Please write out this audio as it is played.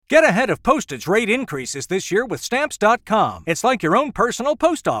Get ahead of postage rate increases this year with Stamps.com. It's like your own personal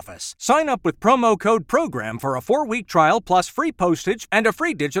post office. Sign up with promo code PROGRAM for a 4-week trial plus free postage and a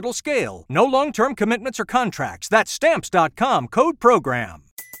free digital scale. No long-term commitments or contracts. That's Stamps.com, code PROGRAM.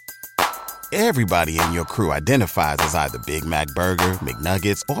 Everybody in your crew identifies as either Big Mac Burger,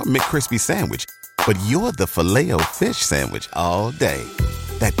 McNuggets, or McCrispy Sandwich. But you're the Filet-O-Fish Sandwich all day.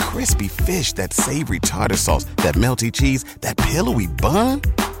 That crispy fish, that savory tartar sauce, that melty cheese, that pillowy bun.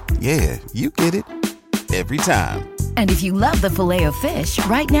 Yeah, you get it. Every time. And if you love the Filet-O-Fish,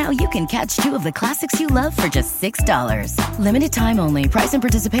 right now you can catch 2 of the classics you love for just $6. Limited time only. Price and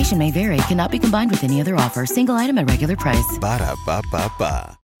participation may vary. Cannot be combined with any other offer. Single item at regular price.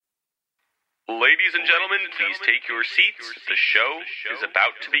 Ba-da-ba-ba-ba. Ladies and gentlemen, please take your seats. The show is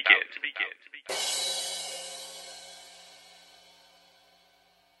about to begin.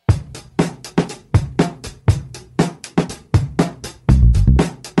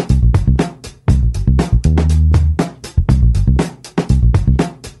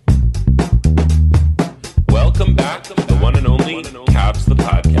 Welcome back to the one and only Cavs the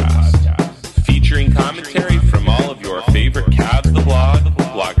Podcast, featuring commentary from all of your favorite Cavs the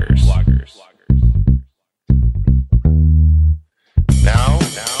bloggers. Now,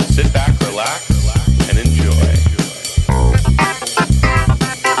 sit back, relax, and enjoy.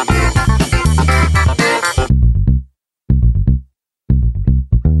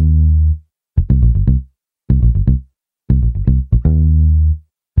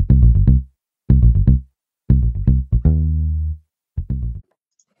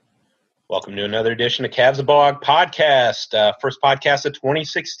 Welcome to another edition of Cavs the Blog Podcast, first podcast of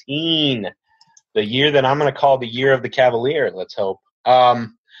 2016, the year that I'm going to call the year of the Cavalier, let's hope.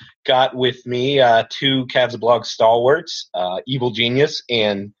 Got with me 2 Cavs the Blog stalwarts, Evil Genius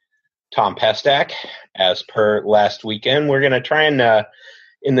and Tom Pestak. As per last weekend, we're going to try and,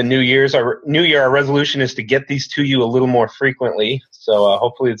 in the New Year, our resolution is to get these to you a little more frequently. So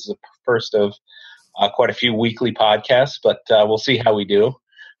hopefully this is the first of quite a few weekly podcasts, but we'll see how we do.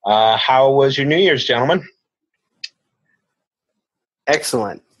 How was your New Year's, gentlemen?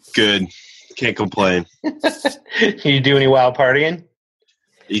 Excellent. Good. Can't complain. You do any wild partying?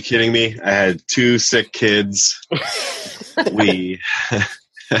 Are you kidding me? I had 2 sick kids. I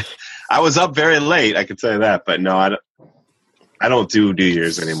was up very late, I can tell you that, but no, I don't do New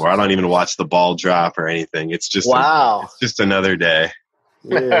Year's anymore. I don't even watch the ball drop or anything. It's just it's just another day.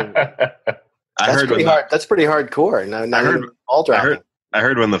 Yeah. That's pretty hardcore. Not even ball dropping. I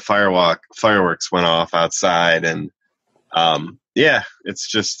heard when the fireworks went off outside, and yeah,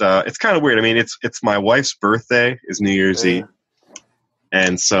 it's just it's kind of weird. I mean, it's my wife's birthday is New Year's Eve,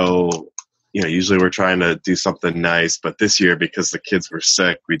 and so usually we're trying to do something nice, but this year because the kids were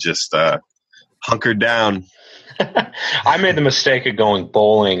sick, we just hunkered down. I made the mistake of going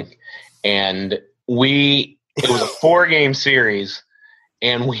bowling, and it was a 4-game series.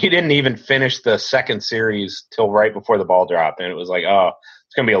 And we didn't even finish the second series till right before the ball dropped. And it was like, oh,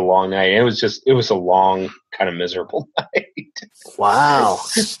 it's going to be a long night. And it was a long, kind of miserable night. Wow.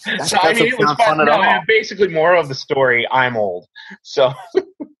 It was fun at all. Basically, moral of the story, I'm old. So,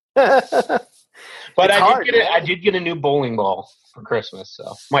 but I did get a new bowling ball for Christmas.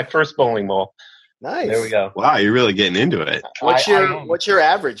 So my first bowling ball. Nice. There we go. Wow, you're really getting into it. What's your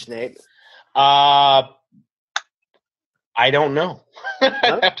average, Nate? I don't know.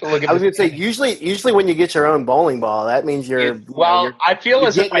 I have to look at I was going to say, usually when you get your own bowling ball, that means I feel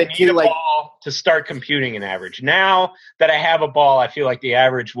as if I need a ball to start computing an average. Now that I have a ball, I feel like the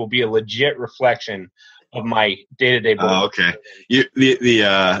average will be a legit reflection of my day-to-day bowling. Oh, okay.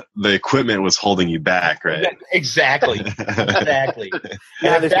 The equipment was holding you back, right? Exactly. Exactly.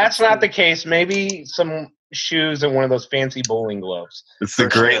 And if that's not the case, maybe some shoes and one of those fancy bowling gloves. It's the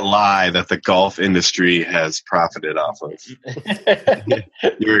great lie that the golf industry has profited off of.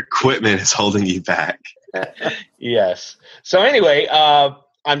 Your equipment is holding you back. Yes. So anyway,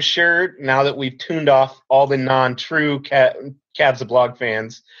 I'm sure now that we've tuned off all the non-true Cavs the Blog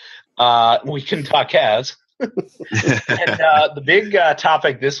fans, we can talk Cavs. And the big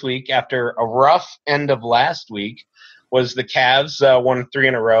topic this week, after a rough end of last week, was the Cavs won 3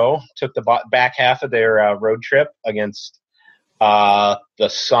 in a row, took the back half of their road trip against the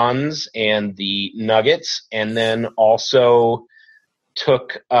Suns and the Nuggets, and then also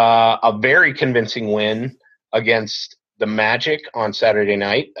took a very convincing win against the Magic on Saturday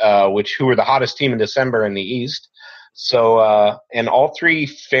night, who were the hottest team in December in the East. So, and all 3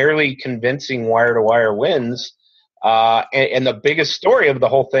 fairly convincing wire-to-wire wins. And the biggest story of the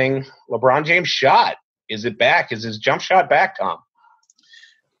whole thing, LeBron James' shot. Is it back? Is his jump shot back, Tom?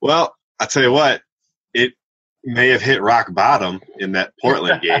 Well, I'll tell you what, may have hit rock bottom in that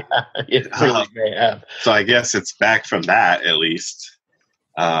Portland game. It really may have. So I guess it's back from that at least.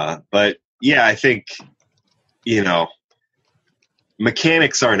 But yeah, I think,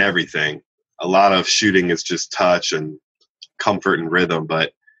 mechanics aren't everything. A lot of shooting is just touch and comfort and rhythm,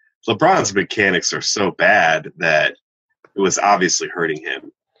 but LeBron's mechanics are so bad that it was obviously hurting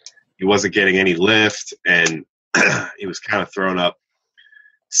him. He wasn't getting any lift, and he was kind of throwing up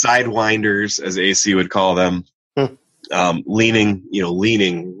sidewinders, as AC would call them, leaning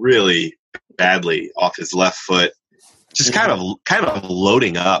really badly off his left foot, just kind of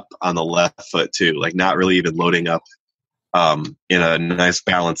loading up on the left foot too, like not really even loading up in a nice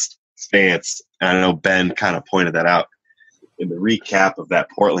balanced stance. And I know Ben kind of pointed that out in the recap of that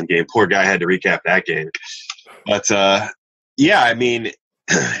Portland game. Poor guy had to recap that game. But yeah, I mean,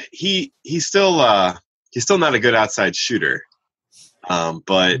 he's still not a good outside shooter.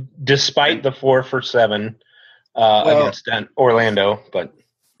 But despite the 4 for 7 against Orlando, but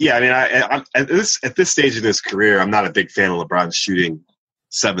yeah, I mean, I'm at this stage in his career, I'm not a big fan of LeBron shooting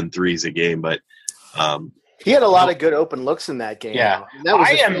 7 threes a game, but he had a lot of good open looks in that game. Yeah,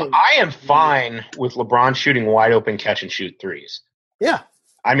 I am fine with LeBron shooting wide open catch and shoot threes. Yeah,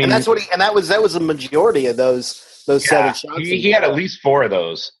 I mean, and that was the majority of those 7 shots. He had at least 4 of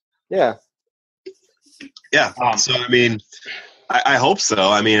those. Yeah, yeah. So I mean, I hope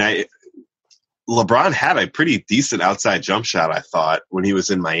so. I mean, LeBron had a pretty decent outside jump shot, I thought, when he was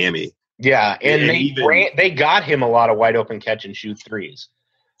in Miami. Yeah, and they got him a lot of wide open catch and shoot threes.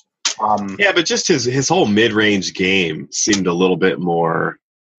 Yeah, but just his whole mid-range game seemed a little bit more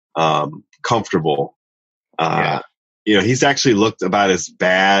comfortable. He's actually looked about as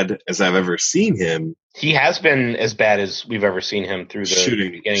bad as I've ever seen him. He has been as bad as we've ever seen him through the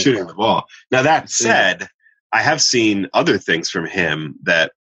shooting the ball. Now, that said, I have seen other things from him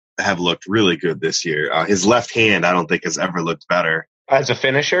that have looked really good this year. His left hand, I don't think, has ever looked better. As a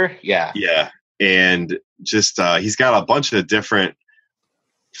finisher? Yeah. Yeah. And just he's got a bunch of different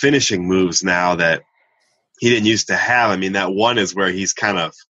finishing moves now that he didn't used to have. I mean, that one is where he's kind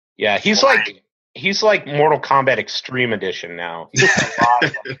of he's like Mortal Kombat Extreme Edition now.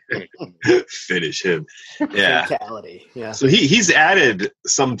 Finish him. Yeah. Fatality. Yeah. So he's added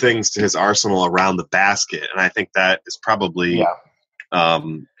some things to his arsenal around the basket, and I think that is probably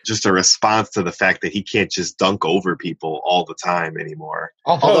just a response to the fact that he can't just dunk over people all the time anymore.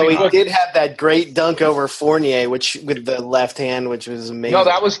 Although he did have that great dunk over Fournier, which with the left hand, which was amazing. No,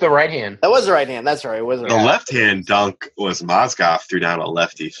 that was the right hand. That was the right hand. That's right. It wasn't the left hand dunk was Mozgov threw down a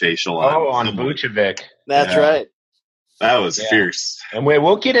lefty facial on Vucevic. That's right. That was fierce. And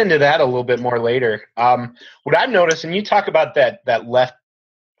we'll get into that a little bit more later. What I've noticed, and you talk about that left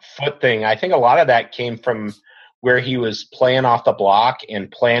foot thing, I think a lot of that came from where he was playing off the block and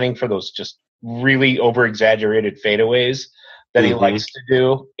planning for those just really over-exaggerated fadeaways that he likes to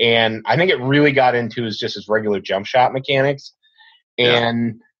do. And I think it really got into his regular jump shot mechanics.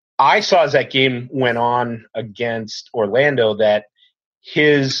 And I saw as that game went on against Orlando that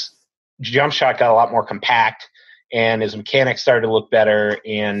his jump shot got a lot more compact and his mechanics started to look better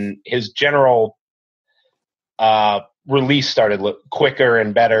and his general release started to look quicker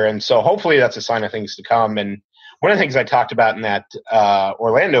and better. And so hopefully that's a sign of things to come. And one of the things I talked about in that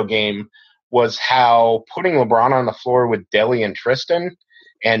Orlando game was how putting LeBron on the floor with Delly and Tristan,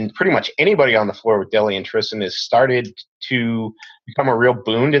 and pretty much anybody on the floor with Delly and Tristan, has started to become a real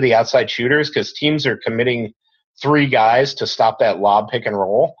boon to the outside shooters because teams are committing 3 guys to stop that lob pick and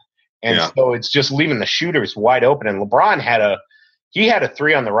roll. And so it's just leaving the shooters wide open. And LeBron had a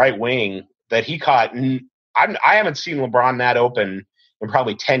 3 on the right wing that he caught. I haven't seen LeBron that open in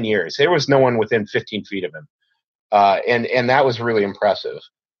probably 10 years. There was no one within 15 feet of him. And that was really impressive.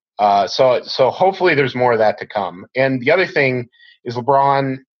 So hopefully there's more of that to come. And the other thing is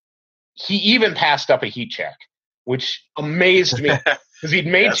LeBron, he even passed up a heat check, which amazed me because he'd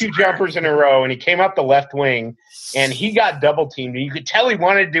made 2 jumpers in a row and he came up the left wing and he got double teamed. You could tell he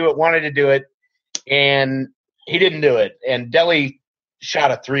wanted to do it, and he didn't do it. And Delly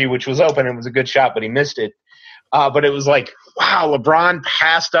shot a 3, which was open. It was a good shot, but he missed it. But it was like, wow, LeBron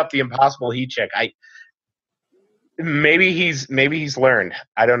passed up the impossible heat check. Maybe he's learned.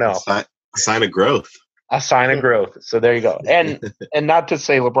 I don't know. A sign of growth. A sign of growth. So there you go. And not to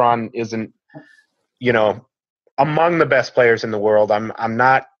say LeBron isn't, among the best players in the world. I'm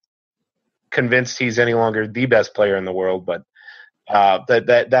not convinced he's any longer the best player in the world, but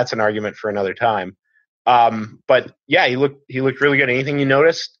that's an argument for another time. But yeah, he looked really good. Anything you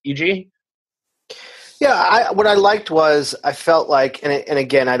noticed, EG? Yeah, what I liked was I felt like, and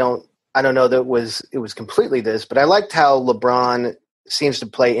again, I don't know that it was completely this, but I liked how LeBron seems to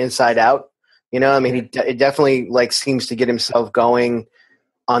play inside out You know, I mean, it definitely like seems to get himself going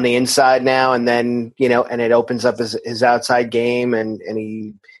on the inside now, and then, you know, and it opens up his outside game, and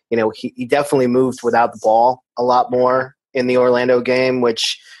he, you know, he definitely moved without the ball a lot more in the Orlando game,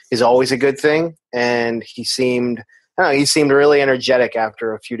 which is always a good thing. And he seemed really energetic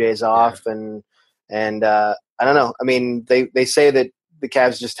after a few days off, and I don't know. I mean, they say that the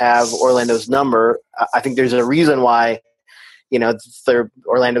Cavs just have Orlando's number. I think there's a reason why, you know,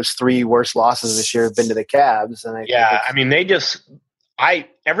 Orlando's 3 worst losses this year have been to the Cavs. And I mean,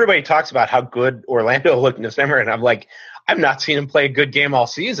 everybody talks about how good Orlando looked in December, and I'm like, I've not seen them play a good game all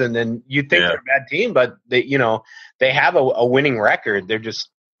season. And you'd think they're a bad team, but they have a winning record. They're just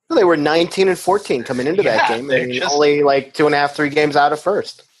they were 19-14 coming into that game, and only like 2.5, 3 games out of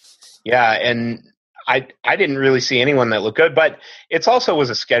first. Yeah, and I didn't really see anyone that looked good, but it's also was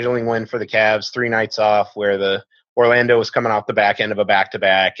a scheduling win for the Cavs, 3 nights off, where the Orlando was coming off the back end of a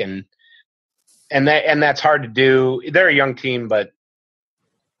back-to-back, and that's hard to do. They're a young team, but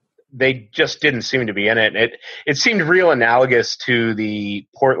they just didn't seem to be in it. It seemed real analogous to the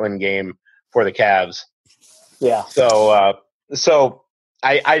Portland game for the Cavs. Yeah. So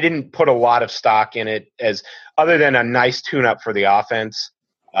I didn't put a lot of stock in it as other than a nice tune-up for the offense.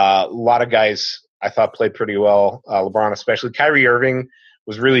 A lot of guys I thought played pretty well, LeBron especially. Kyrie Irving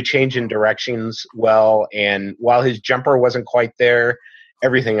was really changing directions well, and while his jumper wasn't quite there,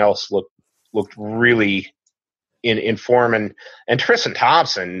 everything else looked really in form. And Tristan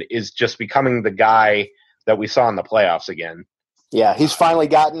Thompson is just becoming the guy that we saw in the playoffs again. Yeah, he's finally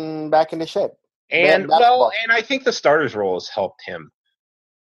gotten back into shape. And I think the starters role has helped him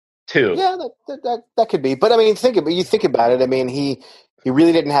too. Yeah, that could be. But I mean, you think about it. I mean, he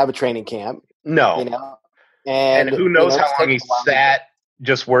really didn't have a training camp. No. You know, and who knows how long he sat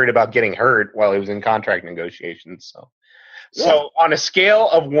just worried about getting hurt while he was in contract negotiations. So on a scale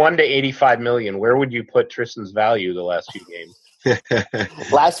of 1 to 85 million, where would you put Tristan's value the last few games?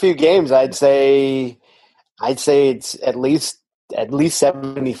 Last few games, I'd say it's at least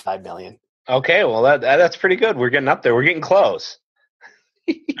 75 million. Okay, well that's pretty good. We're getting up there. We're getting close.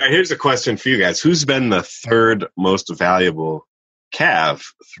 All right, here's a question for you guys: who's been the 3rd most valuable Cav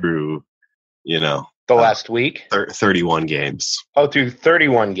through, the last week? 31 games. Oh, through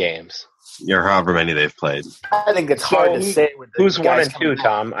 31 games. Or however many they've played. I think it's hard to say. Who's 1 and 2,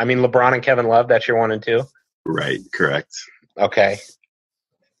 Tom? I mean, LeBron and Kevin Love, that's your 1 and 2? Right, correct. Okay.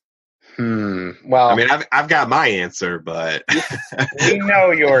 Well, I mean, I've got my answer, but we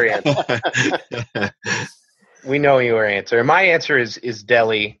know your answer. We know your answer. My answer is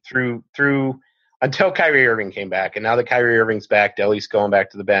Delly through until Kyrie Irving came back, and now that Kyrie Irving's back, Delly's going back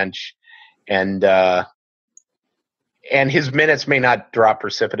to the bench, and his minutes may not drop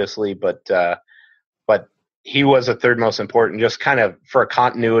precipitously, but he was the 3rd most important, just kind of for a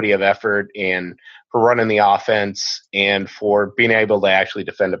continuity of effort and for running the offense and for being able to actually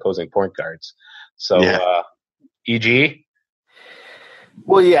defend opposing point guards. So, EG?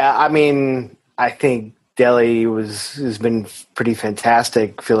 Well, yeah, I mean, I think Delly has been pretty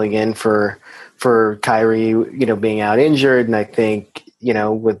fantastic filling in for Kyrie, being out injured. And I think,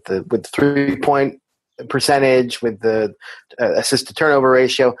 with the 3-point percentage, with the assist to turnover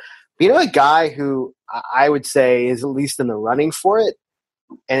ratio, a guy who I would say is at least in the running for it,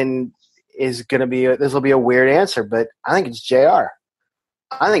 and is going to be this will be a weird answer, but I think it's JR.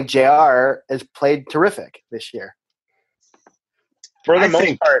 I think JR has played terrific this year. For the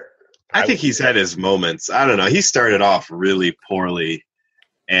most part, I think he's had his moments. I don't know. He started off really poorly,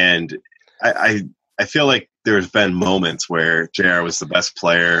 and I feel like there's been moments where JR was the best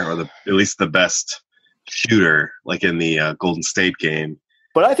player, or at least the best shooter, like in the Golden State game.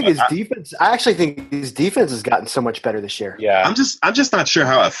 But I think his defense. I actually think his defense has gotten so much better this year. Yeah, I'm just not sure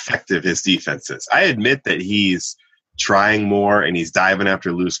how effective his defense is. I admit that he's trying more and he's diving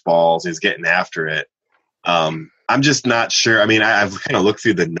after loose balls. He's getting after it. I'm just not sure. I mean, I've kind of looked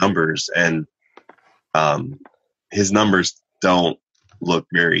through the numbers, and his numbers don't look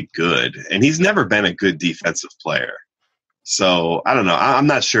very good. And he's never been a good defensive player. So I don't know. I'm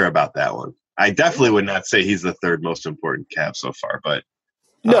not sure about that one. I definitely would not say he's the 3rd most important Cav so far, but.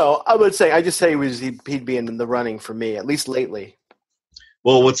 No, I just say he'd be in the running for me, at least lately.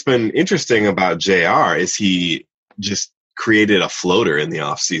 Well, what's been interesting about JR is he just created a floater in the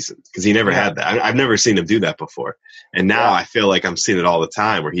offseason, because he never had that. I've never seen him do that before. And now I feel like I'm seeing it all the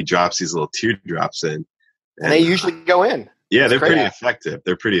time, where he drops these little teardrops in. And they usually go in. Yeah, they're pretty effective.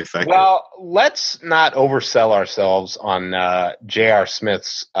 They're pretty effective. Well, let's not oversell ourselves on J.R.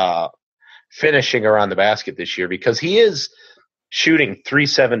 Smith's finishing around the basket this year, because he is shooting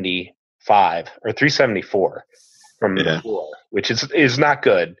 375 or 374 from the floor, which is not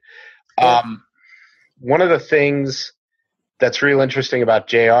good. One of the things that's real interesting about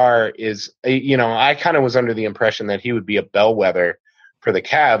JR is, I kind of was under the impression that he would be a bellwether for the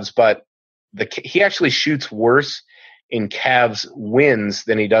Cavs, but he actually shoots worse in Cavs wins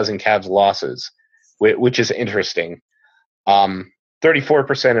than he does in Cavs losses, which is interesting.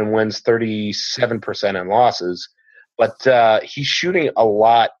 34% in wins, 37% in losses, but he's shooting a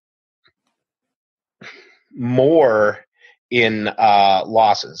lot more in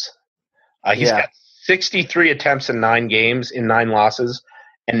losses. He's got 63 attempts in 9 games in 9 losses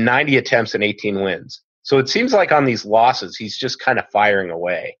and 90 attempts in 18 wins. So it seems like on these losses, he's just kind of firing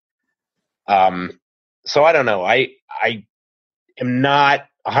away. So I don't know. I am not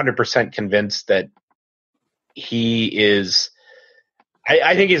 100% convinced that he is.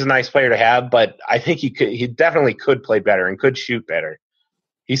 I think he's a nice player to have, but I think he definitely could play better and could shoot better.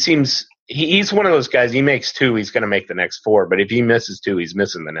 He's one of those guys. He makes 2, he's going to make the next 4. But if he misses 2, he's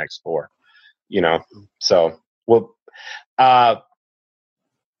missing the next 4. So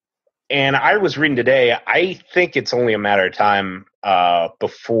and I was reading today. I think it's only a matter of time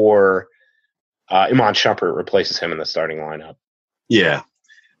before Iman Shumpert replaces him in the starting lineup. Yeah,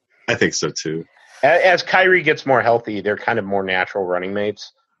 I think so too. As Kyrie gets more healthy, they're kind of more natural running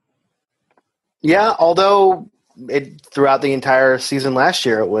mates. Yeah, although throughout the entire season last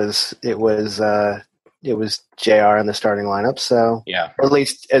year, it was JR in the starting lineup. So yeah, or at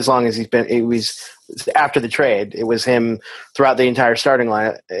least as long as it was after the trade, it was him throughout the entire starting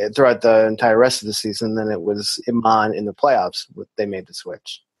lineup, throughout the entire rest of the season. Then it was Iman in the playoffs. They made the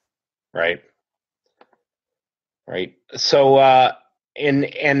switch. Right. So,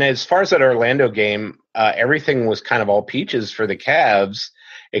 and as far as that Orlando game, everything was kind of all peaches for the Cavs,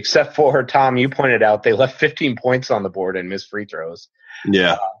 except for, Tom, you pointed out they left 15 points on the board and missed free throws.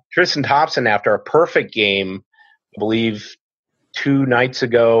 Yeah. Tristan Thompson, after a perfect game, I believe 2 nights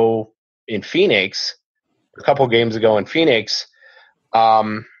ago in Phoenix, a couple games ago in Phoenix,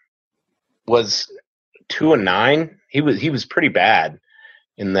 was 2-9. He was pretty bad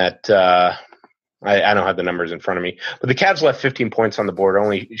in that. I don't have the numbers in front of me, but the Cavs left 15 points on the board,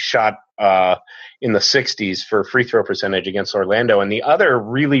 only shot in the 60s for free throw percentage against Orlando. And the other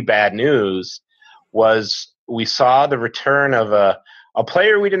really bad news was we saw the return of a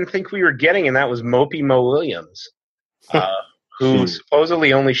player we didn't think we were getting, and that was Mo Williams, who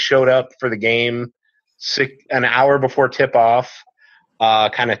supposedly only showed up for the game an hour before tip-off,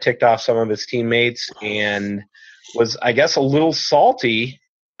 kind of ticked off some of his teammates, and was, I guess, a little salty.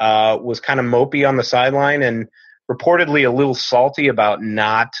 Was kind of mopey on the sideline and reportedly a little salty about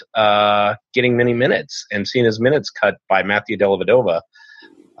not getting many minutes and seeing his minutes cut by Matthew Dellavedova.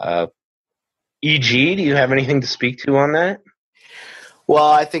 EG, do you have anything to speak to on that?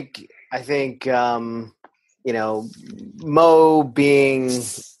 Well, I think Mo being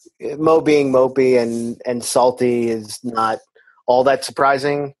mopey and salty is not all that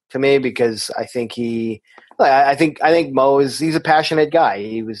surprising to me, because I think Mo he's a passionate guy.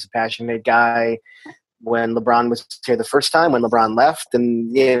 He was a passionate guy when LeBron was here the first time, when LeBron left,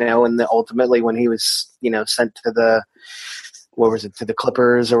 and ultimately when he was sent to the to the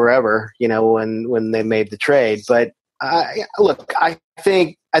Clippers or wherever, when they made the trade. But I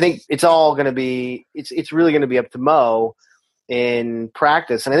think it's all going to be it's really going to be up to Mo in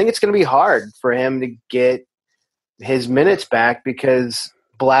practice, and I think it's going to be hard for him to get his minutes back, because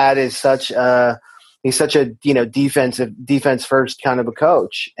Vlad is such a defense first kind of a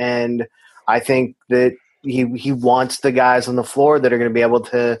coach, and I think that he wants the guys on the floor that are going to be able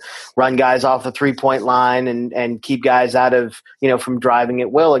to run guys off the 3-point line and keep guys out of from driving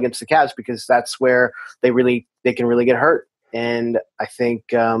at will against the Cavs, because that's where they can really get hurt. And I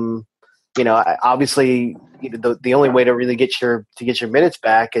think obviously the only way to really get your minutes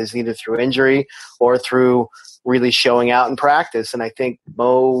back is either through injury or through really showing out in practice. And I think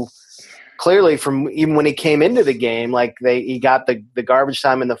Mo, clearly, from even when he came into the game, he got the garbage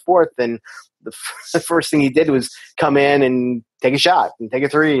time in the fourth, and the first thing he did was come in and take a shot and take a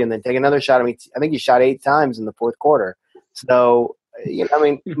 3 and then take another shot. I mean, I think he shot 8 times in the fourth quarter. So,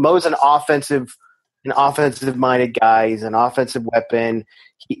 Mo's an offensive-minded guy. He's an offensive weapon.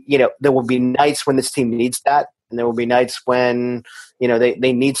 There will be nights when this team needs that, and there will be nights when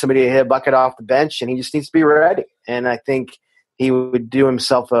they need somebody to hit a bucket off the bench, and he just needs to be ready. And I think he would do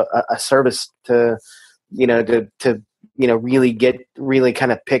himself a service to really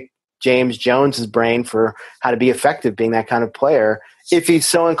kind of pick James Jones's brain for how to be effective being that kind of player, if he's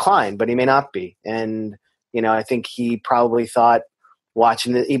so inclined, but he may not be. And I think he probably thought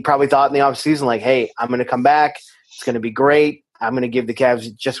in the offseason, like, hey, I'm going to come back. It's going to be great. I'm going to give the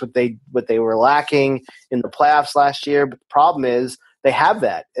Cavs just what they were lacking in the playoffs last year. But the problem is they have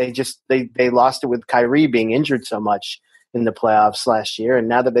that. They lost it with Kyrie being injured so much in the playoffs last year, and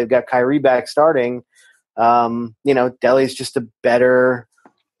now that they've got Kyrie back starting, Delly's just a better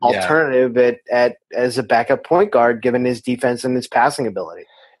alternative at as a backup point guard, given his defense and his passing ability.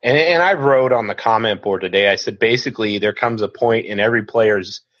 And I wrote on the comment board today, I said, basically there comes a point in every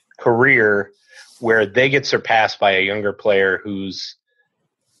player's career where they get surpassed by a younger player who's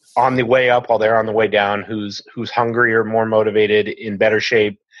on the way up while they're on the way down, who's hungrier, more motivated, in better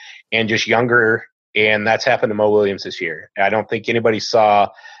shape, and just younger. And that's happened to Mo Williams this year. I don't think anybody saw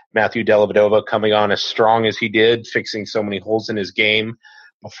Matthew Dellavedova coming on as strong as he did, fixing so many holes in his game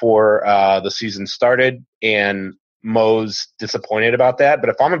before the season started. And Mo's disappointed about that. But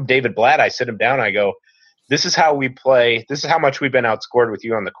if I'm David Blatt, I sit him down and I go, this is how we play. This is how much we've been outscored with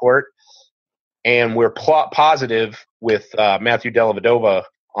you on the court. And we're positive with Matthew Dellavedova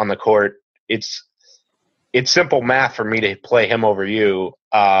on the court. It's simple math for me to play him over you.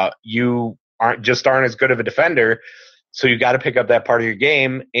 You aren't as good of a defender, so you got to pick up that part of your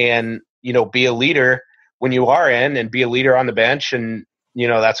game and be a leader when you are in, and be a leader on the bench. And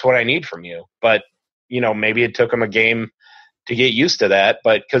that's what I need from you. But maybe it took him a game to get used to that.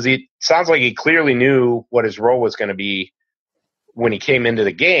 But because he sounds like he clearly knew what his role was going to be when he came into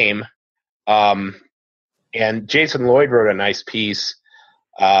the game. And Jason Lloyd wrote a nice piece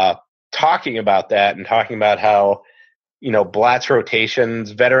talking about that, and talking about how, Blatt's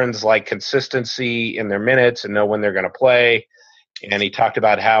rotations, veterans like consistency in their minutes and know when they're going to play. And he talked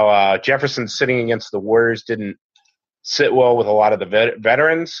about how Jefferson sitting against the Warriors didn't sit well with a lot of the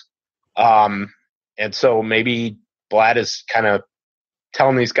veterans. And so maybe Blatt is kind of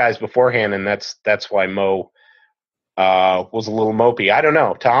telling these guys beforehand, and that's why Mo was a little mopey. I don't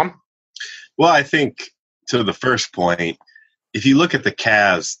know. Tom? Well, I think to the first point, if you look at the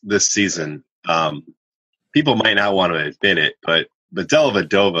Cavs this season, people might not want to admit it, but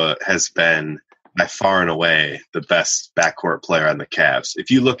Dellavedova has been by far and away the best backcourt player on the Cavs. If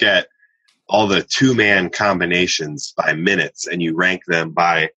you look at all the two-man combinations by minutes and you rank them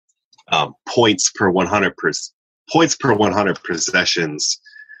by points per 100 possessions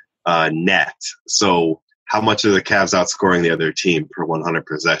net, so how much are the Cavs outscoring the other team per 100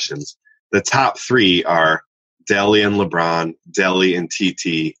 possessions? The top three are Delly and LeBron, Delly and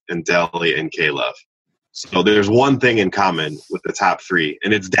TT, and Delly and K-Love. So there's one thing in common with the top three,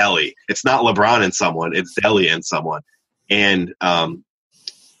 and it's Delly. It's not LeBron and someone, it's Delly and someone. And on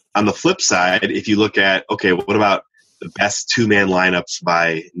the flip side, if you look at, okay, what about the best two-man lineups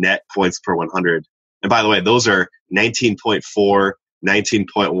by net points per 100? And by the way, those are 19.4,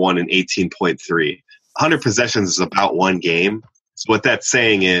 19.1, and 18.3. 100 possessions is about one game. So what that's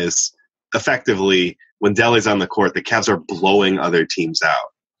saying is, effectively, when Delly's on the court, the Cavs are blowing other teams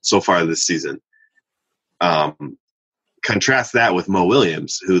out so far this season. Contrast that with Mo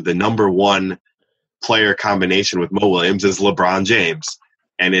Williams, who the number one player combination with Mo Williams is LeBron James,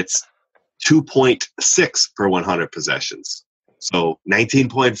 and it's 2.6 per 100 possessions. So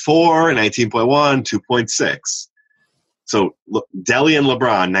 19.4, 19.1, 2.6. So Delly and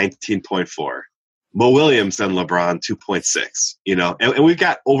LeBron, 19.4. Mo Williams and LeBron, 2.6. And we've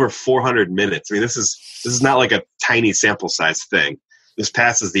got over 400 minutes. I mean, this is not like a tiny sample size thing. This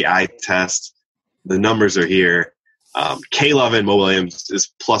passes the eye test. The numbers are here. K-Love and Mo Williams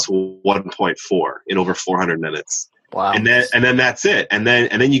is plus 1.4 in over 400 minutes. Wow. And then that's it. And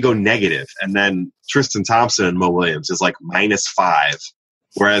then you go negative. And then Tristan Thompson and Mo Williams is like -5.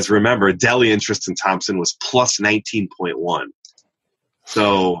 Whereas remember, Delly and Tristan Thompson was plus 19.1.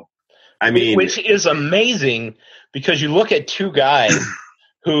 So, I mean, which is amazing, because you look at two guys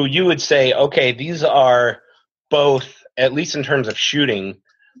who you would say, okay, these are both, at least in terms of shooting,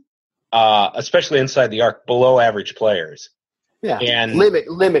 especially inside the arc, below average players. Yeah, and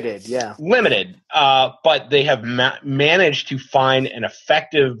limited. Yeah, limited. But they have managed to find an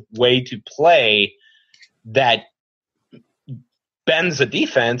effective way to play that bends the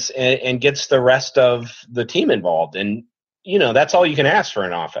defense and gets the rest of the team involved. And that's all you can ask for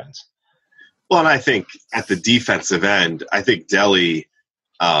an offense. Well, and I think at the defensive end, I think Delly,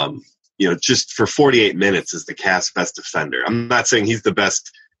 just for 48 minutes is the Cavs' best defender. I'm not saying he's the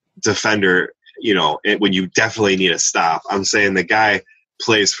best defender, when you definitely need a stop. I'm saying the guy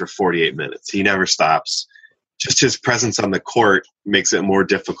plays for 48 minutes. He never stops. Just his presence on the court makes it more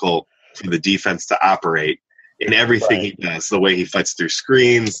difficult for the defense to operate in everything he does. The way he fights through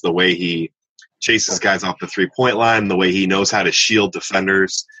screens, the way he chases guys off the three-point line, the way he knows how to shield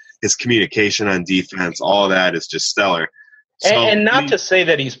defenders, his communication on defense, all of that is just stellar. So, and not to say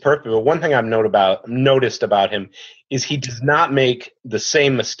that he's perfect, but one thing I've noticed about him is he does not make the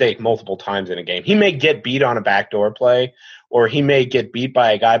same mistake multiple times in a game. He may get beat on a backdoor play, or he may get beat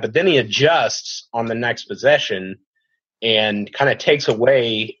by a guy, but then he adjusts on the next possession and kind of takes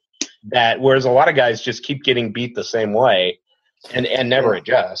away that, whereas a lot of guys just keep getting beat the same way and never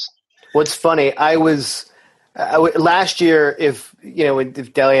adjust. What's funny, last year, if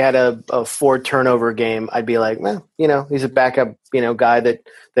Delhi had a 4 turnover game, I'd be like, well, he's a backup, guy that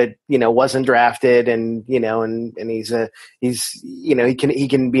wasn't drafted, and he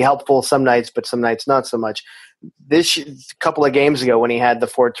can be helpful some nights, but some nights not so much. This couple of games ago, when he had the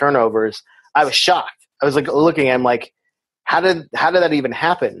 4 turnovers, I was shocked. I was like looking at him like, how did that even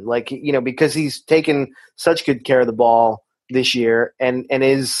happen? Like, because he's taken such good care of the ball this year, and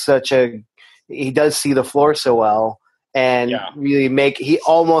he does see the floor so well, and really he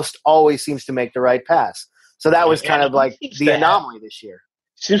almost always seems to make the right pass. So that was kind of like the anomaly this year.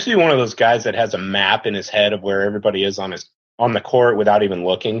 Seems to be one of those guys that has a map in his head of where everybody is on the court without even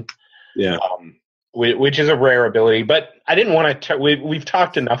looking. Yeah. Which is a rare ability, but I didn't want to. We've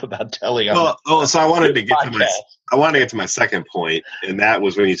talked enough about Telly. So I wanted to get to my second point, and that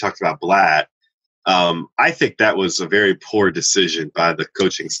was when you talked about Blatt. I think that was a very poor decision by the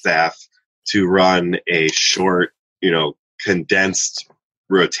coaching staff to run a short, condensed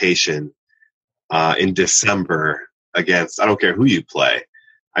rotation in December against, I don't care who you play.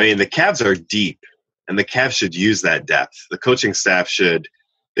 I mean, the Cavs are deep, and the Cavs should use that depth. The coaching staff should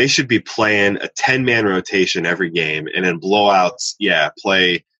be playing a 10-man rotation every game, and in blowouts,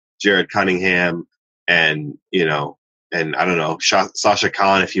 play Jared Cunningham and I don't know, Sasha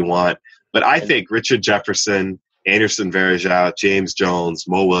Khan if you want. But I think Richard Jefferson, Anderson Varejao, James Jones,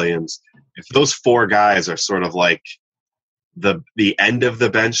 Mo Williams, if those 4 guys are sort of like the end of the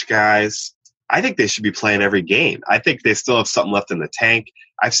bench guys, I think they should be playing every game. I think they still have something left in the tank.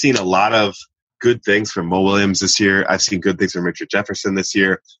 I've seen a lot of good things from Mo Williams this year. I've seen good things from Richard Jefferson this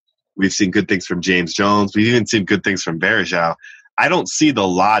year. We've seen good things from James Jones. We've even seen good things from Varejao. I don't see the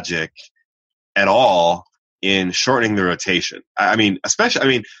logic at all in shortening the rotation. I mean,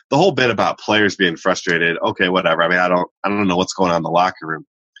 the whole bit about players being frustrated, okay, whatever. I mean, I don't know what's going on in the locker room.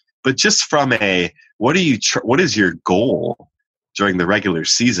 But just from what is your goal during the regular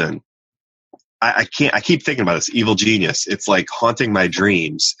season? I keep thinking about this evil genius. It's like haunting my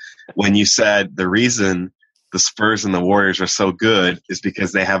dreams when you said the reason the Spurs and the Warriors are so good is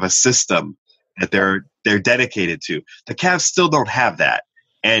because they have a system that they're dedicated to. The Cavs still don't have that.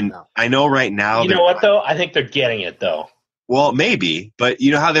 And I know right now. You know what, though? I think they're getting it, though. Well, maybe. But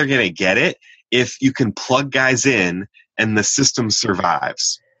you know how they're going to get it? If you can plug guys in and the system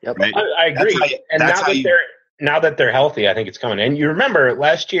survives. Yep. Right? I agree. Now that they're healthy, I think it's coming. And you remember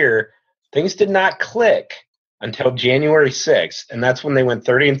last year, things did not click until January 6th. And that's when they went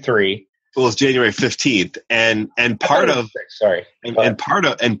 30-3. Well, it's January 15th. And part of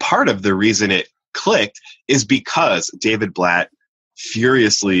the reason it clicked is because David Blatt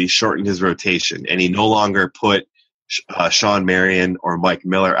furiously shortened his rotation, and he no longer put Sean Marion or Mike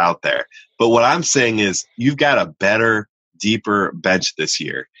Miller out there. But what I'm saying is you've got a better, deeper bench this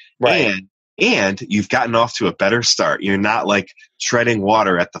year. Right. And you've gotten off to a better start. You're not like treading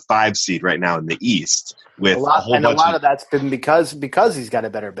water at the 5 seed right now in the East with a lot of that's been because he's got a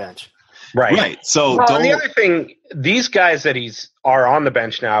better bench. Right. So and the other thing, these guys that are on the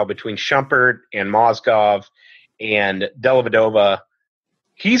bench now between Shumpert and Mozgov and Dellavedova,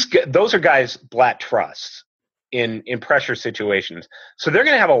 those are guys Blatt trusts in pressure situations. So they're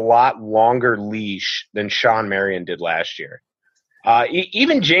going to have a lot longer leash than Sean Marion did last year.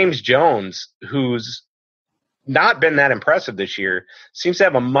 Even James Jones, who's not been that impressive this year, seems to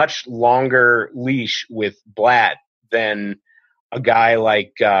have a much longer leash with Blatt than a guy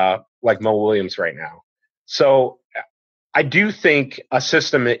like Mo Williams right now. So I do think a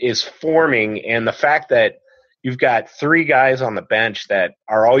system is forming, and the fact that you've got 3 guys on the bench that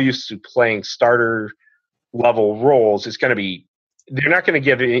are all used to playing starter level roles is going to be – they're not going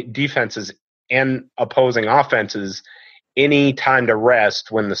to give defenses and opposing offenses any time to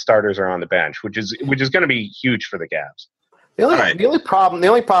rest when the starters are on the bench, which is going to be huge for the Cavs. The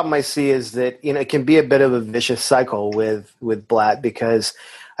only problem I see is that it can be a bit of a vicious cycle with Blatt, because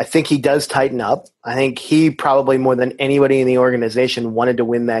I think he does tighten up. I think he probably more than anybody in the organization wanted to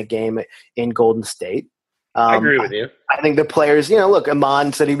win that game in Golden State. I agree with you. I think the players, look,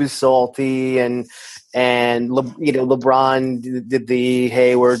 Amon said he was salty, and LeBron did the,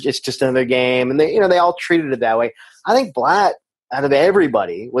 hey, it's just another game, and they all treated it that way. I think Blatt, out of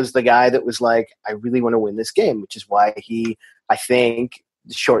everybody, was the guy that was like, I really want to win this game, which is why he, I think,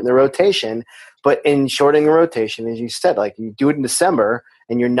 shortened the rotation. But in shortening the rotation, as you said, like you do it in December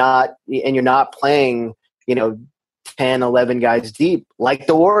and you're not playing, 10, 11 guys deep like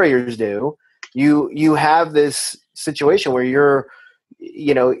the Warriors do, you have this situation where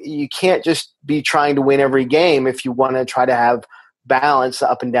you can't just be trying to win every game if you want to try to have balance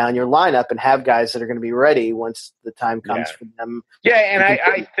up and down your lineup and have guys that are going to be ready once the time comes for them. Yeah, and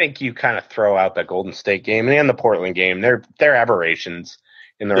I think you kind of throw out the Golden State game and the Portland game. They're aberrations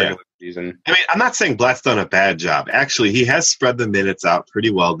in the regular season. I mean, I'm not saying Blatt's done a bad job. Actually, he has spread the minutes out pretty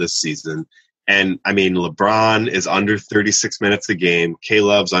well this season. And, I mean, LeBron is under 36 minutes a game.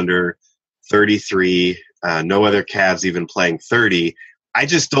 K-Love's under 33. No other Cavs even playing 30. I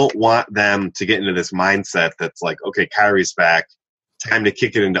just don't want them to get into this mindset that's like, okay, Kyrie's back. Time to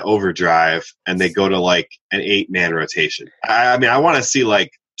kick it into overdrive, and they go to like an 8-man rotation. I mean, I want to see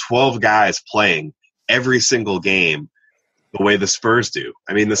like 12 guys playing every single game the way the Spurs do.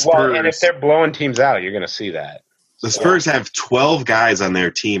 I mean, the Spurs. Well, and if they're blowing teams out, you're going to see that. The Spurs have 12 guys on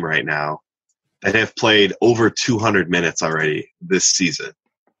their team right now that have played over 200 minutes already this season.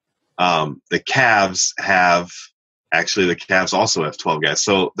 The Cavs also have 12 guys,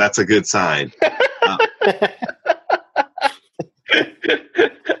 so that's a good sign.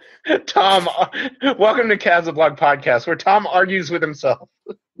 Tom, welcome to Casablanca Podcast, where Tom argues with himself.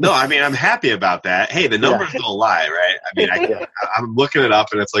 No, I mean, I'm happy about that. Hey, the numbers don't lie, right? I mean, I'm looking it up,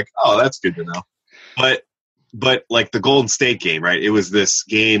 and it's like, oh, that's good to know. But like the Golden State game, right? It was this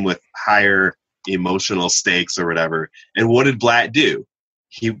game with higher emotional stakes or whatever. And what did Blatt do?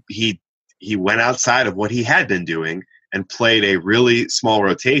 He went outside of what he had been doing and played a really small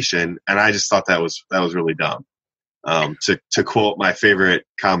rotation, and I just thought that was really dumb. To quote my favorite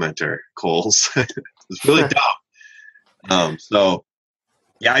commenter, Coles, it's really dumb. So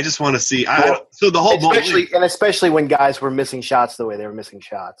yeah, I just want to see. So the whole especially when guys were missing shots the way they were missing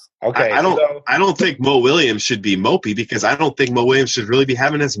shots. Okay, I don't think Mo Williams should be mopey because I don't think Mo Williams should really be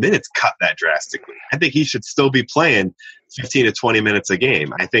having his minutes cut that drastically. I think he should still be playing 15 to 20 minutes a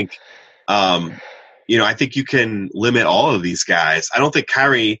game. I think, I think you can limit all of these guys. I don't think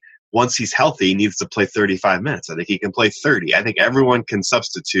Kyrie, once he's healthy, needs to play 35 minutes. I think he can play 30. I think everyone can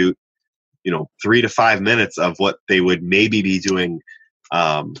substitute, 3 to 5 minutes of what they would maybe be doing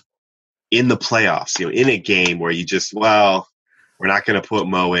in the playoffs, in a game where you just, we're not going to put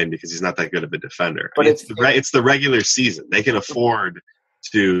Mo in because he's not that good of a defender. But it's the regular season. They can afford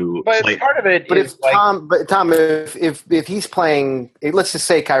to play. Part of it is Tom, if he's playing, let's just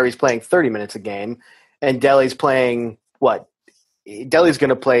say Kyrie's playing 30 minutes a game and Delly's playing what? Delly's going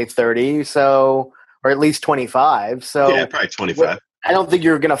to play 30, or at least 25. So yeah, probably 25. I don't think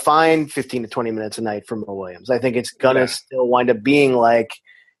you're going to find 15 to 20 minutes a night from Mo Williams. I think it's going to still wind up being like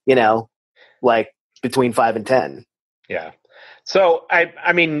between 5 and 10. Yeah. So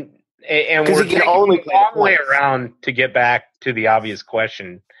I mean, and we're taking a long way around to get back to the obvious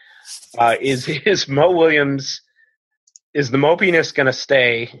question: is Mo Williams? Is the mopiness going to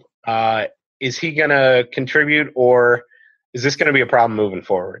stay? Is he going to contribute, or is this going to be a problem moving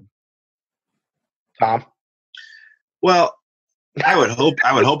forward? Tom? Well, I would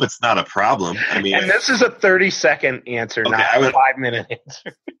hope it's not a problem. I mean, and this is a 30-second answer, not a 5-minute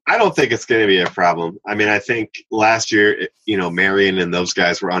answer. I don't think it's going to be a problem. I mean, I think last year, Marion and those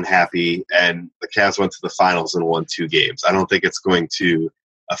guys were unhappy, and the Cavs went to the finals and won 2 games. I don't think it's going to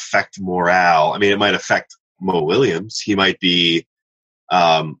affect morale. I mean, it might affect Mo Williams. He might be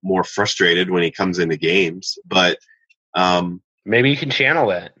more frustrated when he comes into games, but maybe you can channel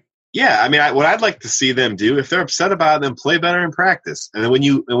that. Yeah, I mean, what I'd like to see them do, if they're upset about it, then play better in practice, and then when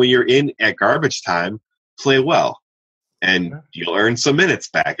you're in at garbage time, play well, and you'll earn some minutes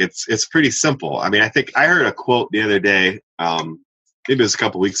back. It's pretty simple. I mean, I think I heard a quote the other day. Maybe it was a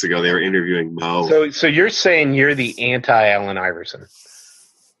couple weeks ago. They were interviewing Mo. So you're saying you're the anti-Allen Iverson?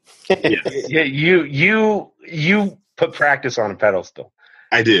 Yeah. You put practice on a pedestal.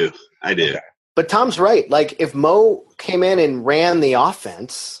 I do. Okay. But Tom's right. Like if Mo came in and ran the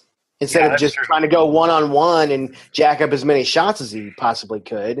offense instead of just trying to go one-on-one and jack up as many shots as he possibly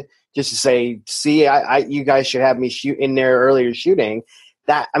could, just to say, see, you guys should have me shoot in there earlier shooting.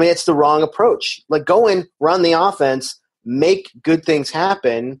 It's the wrong approach. Like go in, run the offense, make good things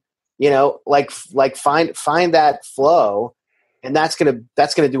happen, find that flow. And that's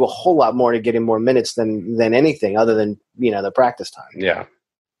gonna do a whole lot more to get him more minutes than anything other than, the practice time. Yeah.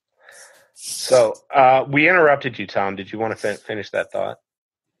 So we interrupted you, Tom. Did you want to finish that thought?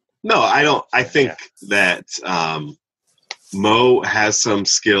 No, I don't. I think that Mo has some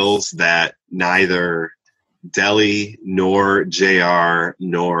skills that neither Delly nor JR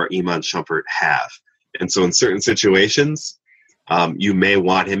nor Iman Shumpert have. And so in certain situations, you may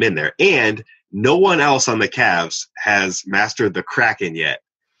want him in there. And no one else on the Cavs has mastered the Kraken yet.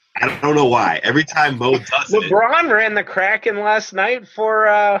 I don't know why. Every time Mo does it, LeBron ran the Kraken last night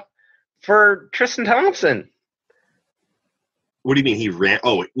for Tristan Thompson. What do you mean he ran?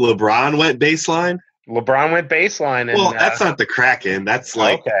 Oh, LeBron went baseline? LeBron went baseline. And, well, that's not the Kraken. That's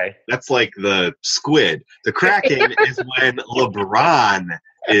like the squid. The Kraken is when LeBron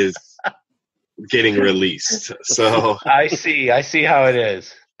is getting released. So I see how it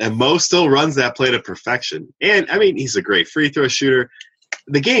is. And Mo still runs that play to perfection. And, I mean, he's a great free throw shooter.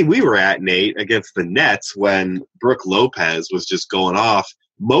 The game we were at, Nate, against the Nets when Brook Lopez was just going off,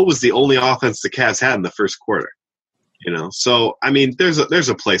 Mo was the only offense the Cavs had in the first quarter. You know, so, I mean, there's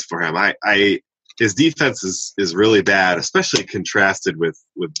a place for him. His defense is really bad, especially contrasted with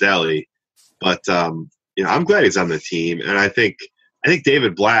Delly. But, you know, I'm glad he's on the team. And I think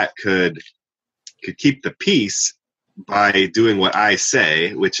David Blatt could keep the peace by doing what I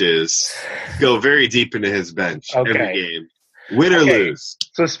say, which is go very deep into his bench every game, win or lose.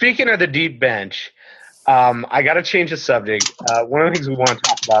 So speaking of the deep bench, I got to change the subject. One of the things we want to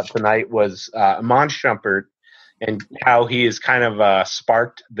talk about tonight was Iman Shumpert and how he has kind of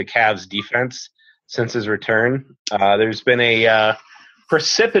sparked the Cavs defense since his return. There's been a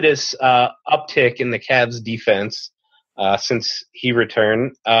precipitous uptick in the Cavs defense since he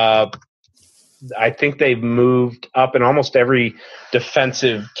returned. I think they've moved up in almost every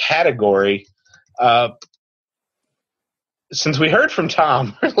defensive category since we heard from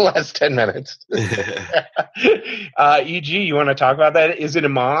Tom for the last 10 minutes. EG, you want to talk about that? Is it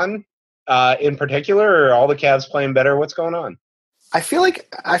Iman in particular, or all the Cavs playing better? What's going on? I feel like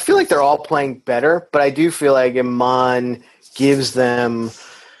they're all playing better, but I do feel like Iman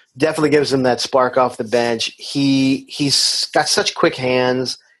definitely gives them that spark off the bench. He's got such quick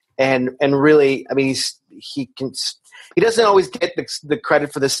hands. And really, I mean, he doesn't always get the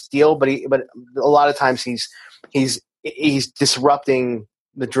credit for the steal, but a lot of times he's disrupting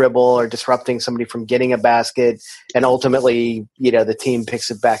the dribble or disrupting somebody from getting a basket, and ultimately, you know, the team picks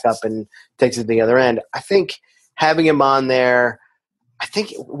it back up and takes it to the other end. I think having him on there,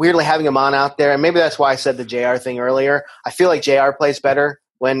 weirdly having him on out there, and maybe that's why I said the JR thing earlier. I feel like JR plays better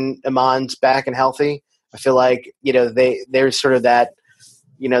when Iman's back and healthy. I feel like, you know, there's sort of that.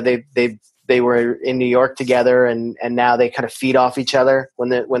 You know, they were in New York together, and now they kind of feed off each other when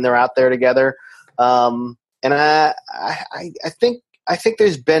they're out there together. And I think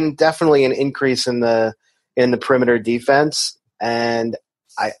there's been definitely an increase in the perimeter defense, and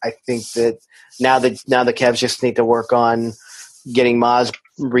I think that now the Cavs just need to work on getting Maz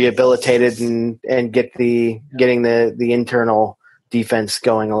rehabilitated and getting the internal defense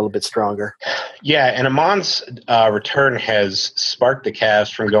going a little bit stronger. Yeah, and Iman's return has sparked the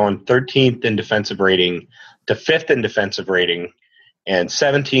Cavs from going 13th in defensive rating to 5th in defensive rating and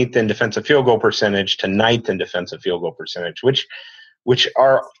 17th in defensive field goal percentage to 9th in defensive field goal percentage, which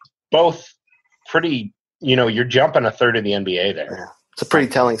are both pretty, you know, you're jumping a third of the NBA there. Yeah. It's a pretty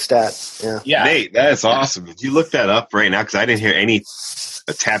telling stat. Yeah. Nate, that is awesome. Did you look that up right now? Because I didn't hear any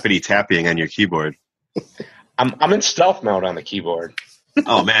tappity-tapping on your keyboard. I'm in stealth mode on the keyboard.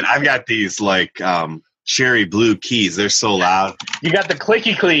 Oh man, I've got these like cherry blue keys. They're so loud. You got the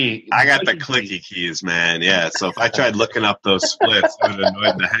clicky key. I got the clicky keys, man. Yeah. So if I tried looking up those splits, it would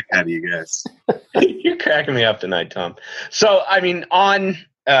annoy the heck out of you guys. You're cracking me up tonight, Tom. So I mean, on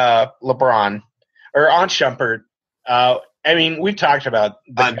LeBron or on Shumpert, I mean, we've talked about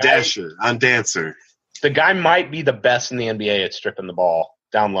on Dancer. The guy might be the best in the NBA at stripping the ball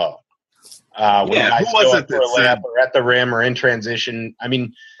down low. When guys who was go it up for a layup or at the rim or in transition. I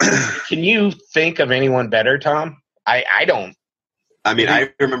mean, can you think of anyone better, Tom? I don't. I mean, I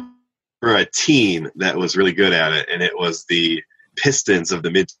remember a team that was really good at it, and it was the Pistons of the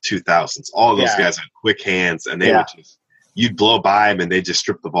mid-2000s. All those guys had quick hands, and they would just – you'd blow by them, and they'd just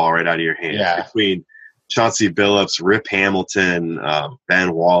strip the ball right out of your hands. Yeah. Between Chauncey Billups, Rip Hamilton,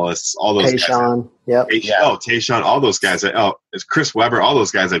 Ben Wallace, all those Tayshaun, guys. Tayshaun, all those guys. It's Chris Webber, all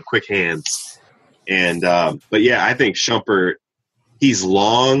those guys had quick hands. And but yeah, I think Shumpert, he's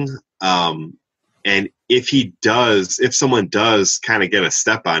long, and if someone does kind of get a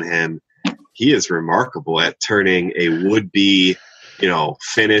step on him, he is remarkable at turning a would-be, you know,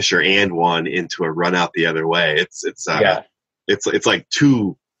 finish or and one into a run out the other way. It's like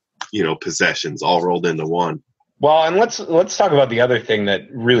two, you know, possessions all rolled into one. Well, and let's talk about the other thing that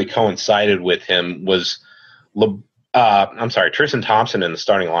really coincided with him was, Tristan Thompson in the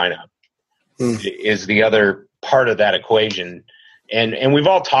starting lineup is the other part of that equation, and we've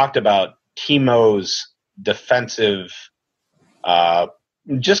all talked about Timo's defensive,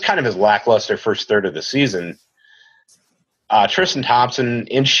 just kind of his lackluster first third of the season. Tristan Thompson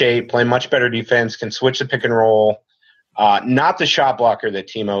in shape, playing much better defense, can switch the pick and roll. Not the shot blocker that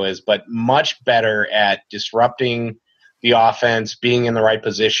Timo is, but much better at disrupting the offense, being in the right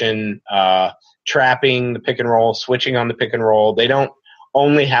position, trapping the pick and roll, switching on the pick and roll. They don't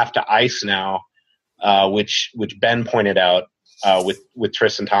only have to ice now, which Ben pointed out with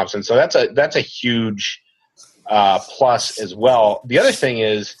Tristan Thompson. So that's a huge plus as well. The other thing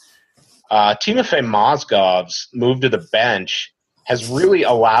is Timofey Mozgov's move to the bench has really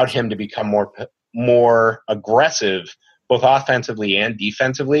allowed him to become more aggressive, both offensively and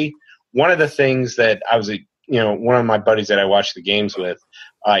defensively. One of the things that one of my buddies that I watch the games with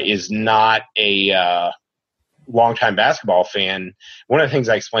is not a longtime basketball fan. One of the things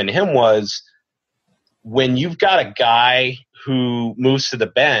I explained to him was when you've got a guy who moves to the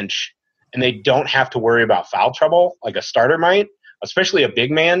bench and they don't have to worry about foul trouble like a starter might, especially a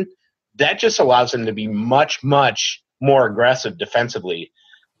big man, that just allows them to be much, much more aggressive defensively.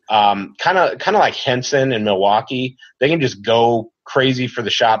 Kind of like Henson in Milwaukee. They can just go crazy for the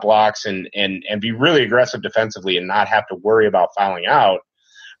shot blocks and be really aggressive defensively and not have to worry about fouling out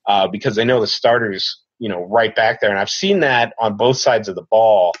because they know the starters, right back there. And I've seen that on both sides of the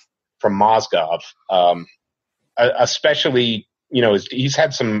ball from Mozgov, especially, he's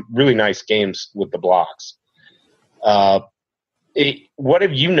had some really nice games with the blocks. What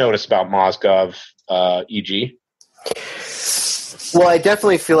have you noticed about Mozgov, EG? Well, I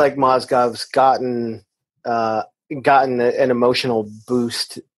definitely feel like Mozgov's gotten an emotional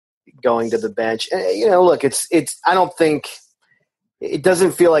boost going to the bench. And, look, it's. I don't think it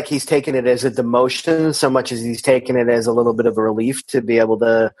doesn't feel like he's taken it as a demotion so much as he's taken it as a little bit of a relief to be able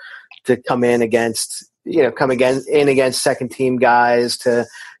to come in against against second team guys to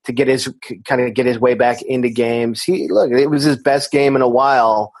get his way back into games. It was his best game in a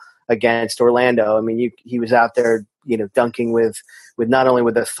while against Orlando. I mean, he was out there, dunking with not only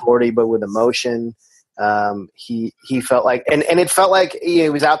with authority but with emotion. He felt like, and it felt like he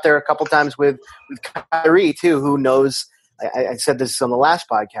was out there a couple times with Kyrie too, who knows. I said this on the last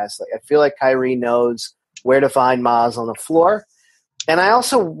podcast. Like, I feel like Kyrie knows where to find Maz on the floor, and I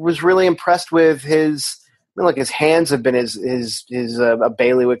also was really impressed with his. His hands have been his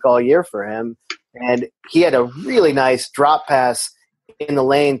bailiwick all year for him, and he had a really nice drop pass in the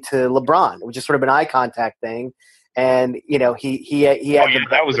lane to LeBron, which is sort of an eye contact thing. And he had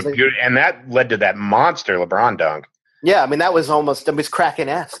that was and that led to that monster LeBron dunk. Yeah, I mean that was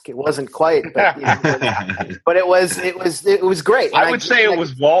Kraken-esque. It wasn't quite, but but it was great. I would say it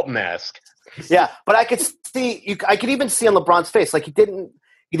was Walton-esque. Yeah, but I could even see on LeBron's face, like he didn't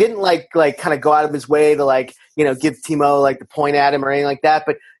like kind of go out of his way to give Timo like the point at him or anything like that.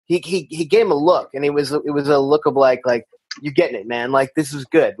 But he gave him a look, and it was a look of like you getting it, man. Like this was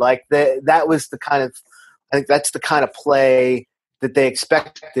good. Like that was the kind of, I think that's the kind of play that they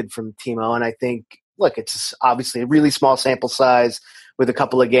expected from Timo. And I think, look, it's obviously a really small sample size with a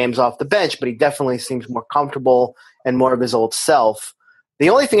couple of games off the bench, but he definitely seems more comfortable and more of his old self. The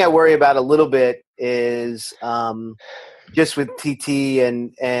only thing I worry about a little bit is just with TT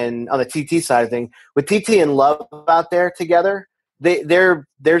and on the TT side of things, with TT and Love out there together, their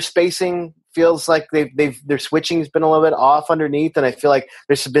spacing feels like their switching has been a little bit off underneath, and I feel like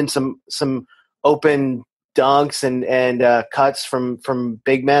there's been some open dunks and cuts from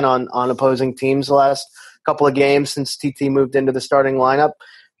big men on opposing teams the last couple of games since TT moved into the starting lineup.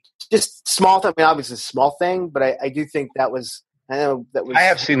 Just small thing. I mean, obviously a small thing, but I do think that was. I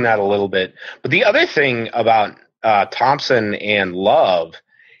have seen that a little bit. But the other thing about Thompson and Love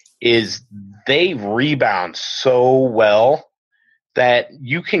is they rebound so well that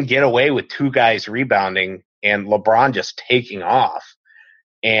you can get away with two guys rebounding and LeBron just taking off.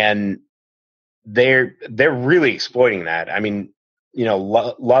 And they're really exploiting that. I mean,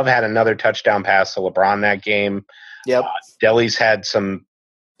 Love had another touchdown pass to LeBron that game. Yep. Delly's had some.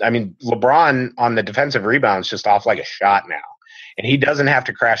 I mean, LeBron on the defensive rebounds just off like a shot now. And he doesn't have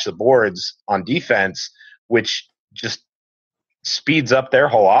to crash the boards on defense, which just speeds up their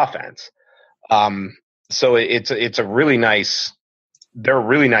whole offense. So it's a really nice. They're a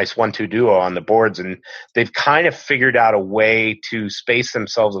really nice 1-2 duo on the boards, and they've kind of figured out a way to space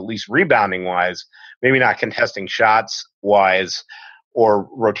themselves, at least rebounding wise, maybe not contesting shots wise or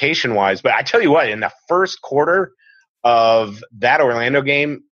rotation wise. But I tell you what, in the first quarter of that Orlando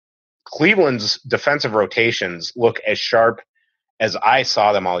game, Cleveland's defensive rotations look as sharp as I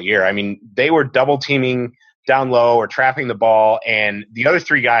saw them all year. I mean, they were double teaming down low or trapping the ball, and the other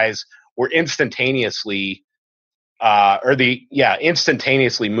three guys were instantaneously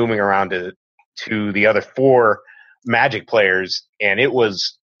moving around to the other four Magic players, and it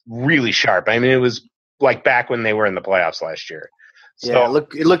was really sharp. I mean, it was like back when they were in the playoffs last year. So Yeah,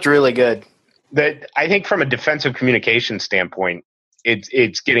 it looked really good. I think from a defensive communication standpoint,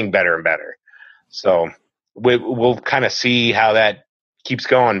 it's getting better and better. So we'll kind of see how that keeps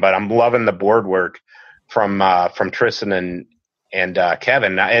going. But I'm loving the board work from Tristan and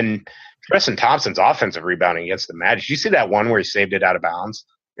Kevin, and Tristan Thompson's offensive rebounding against the Magic. You see that one where he saved it out of bounds?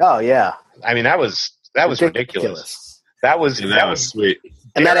 Oh yeah, I mean that was ridiculous. That was sweet.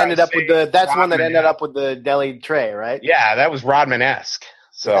 And that ended up with that's one that ended up with the deli tray, right? Yeah, that was Rodman-esque.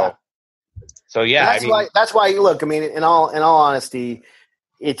 So yeah, that's why. Look, I mean, in all honesty,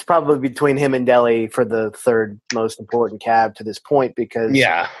 it's probably between him and Deli for the third most important Cab to this point, because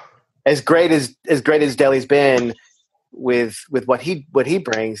as great as Deli's been with what he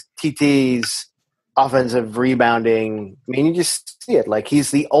brings, TT's offensive rebounding. I mean, you just see it. Like, he's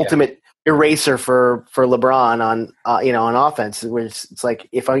the ultimate eraser for LeBron on on offense. Where it's like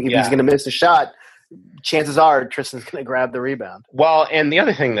if he's going to miss a shot, chances are Tristan's going to grab the rebound. Well, and the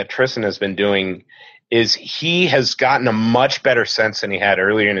other thing that Tristan has been doing is he has gotten a much better sense than he had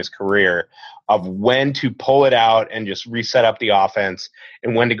earlier in his career of when to pull it out and just reset up the offense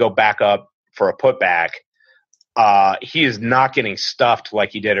and when to go back up for a putback. He is not getting stuffed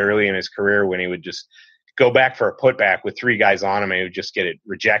like he did early in his career when he would just go back for a putback with three guys on him and he would just get it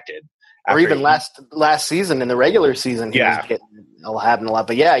rejected. Or even last season in the regular season, he was getting happened a lot.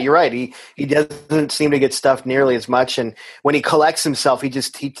 But yeah, you're right. He doesn't seem to get stuffed nearly as much, and when he collects himself, he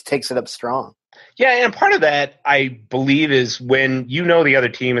takes it up strong. Yeah, and part of that, I believe, is when you know the other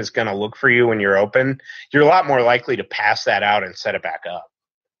team is going to look for you when you're open, you're a lot more likely to pass that out and set it back up.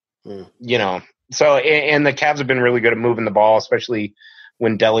 So and the Cavs have been really good at moving the ball, especially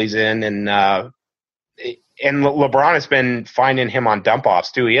when Deli's in, and LeBron has been finding him on dump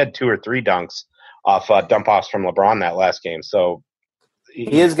offs too. He had 2 or 3 dunks off dump offs from LeBron that last game. So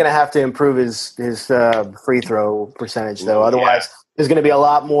he is going to have to improve his free throw percentage, though. Otherwise, there's going to be a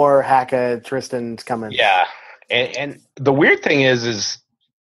lot more Haka Tristan's coming. Yeah, and the weird thing is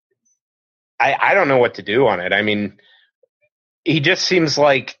I don't know what to do on it. I mean, he just seems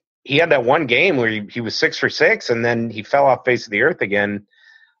like he had that one game where he was 6 for 6, and then he fell off face of the earth again.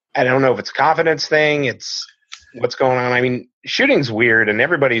 I don't know if it's a confidence thing. It's what's going on. I mean, shooting's weird, and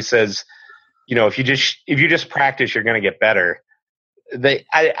everybody says, if you just practice, you're going to get better.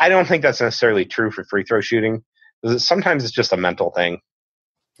 I don't think that's necessarily true for free throw shooting. Sometimes it's just a mental thing.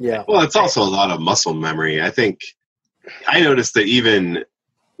 Yeah. Well, it's also a lot of muscle memory. I think I noticed that even,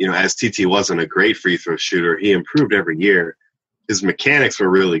 as TT wasn't a great free throw shooter, he improved every year. His mechanics were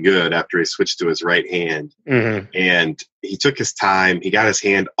really good after he switched to his right hand. Mm-hmm. And he took his time. He got his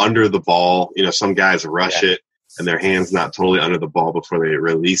hand under the ball. Some guys rush it and their hand's not totally under the ball before they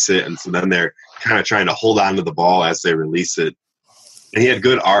release it. And so then they're kind of trying to hold on to the ball as they release it. And he had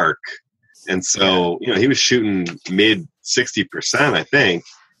good arc. And so, he was shooting mid 60%, I think.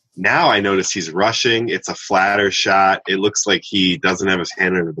 Now I notice he's rushing. It's a flatter shot. It looks like he doesn't have his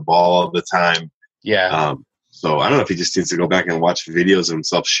hand under the ball all the time. Yeah. So I don't know if he just needs to go back and watch videos of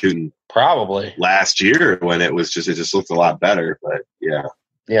himself shooting. Probably last year when it just looked a lot better. But yeah.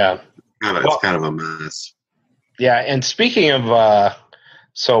 It's kind of a mess. Yeah, and speaking of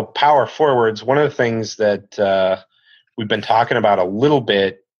so power forwards, one of the things that we've been talking about a little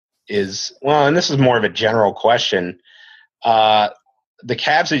bit is, and this is more of a general question. The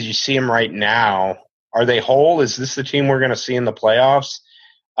Cavs, as you see them right now, are they whole? Is this the team we're going to see in the playoffs?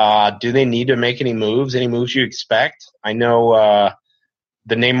 Do they need to make any moves? Any moves you expect? I know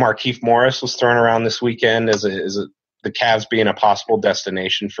the name Markieff Morris was thrown around this weekend as the Cavs being a possible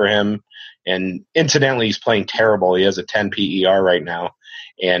destination for him. And incidentally, he's playing terrible. He has a 10 PER right now.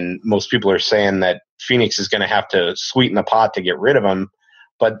 And most people are saying that Phoenix is going to have to sweeten the pot to get rid of him.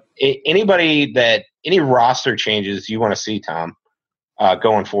 But any roster changes you want to see, Tom,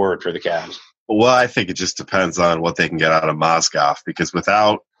 going forward for the Cavs? Well, I think it just depends on what they can get out of Mozgov, because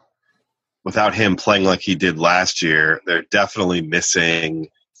without him playing like he did last year, they're definitely missing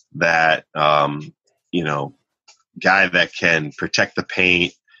that, guy that can protect the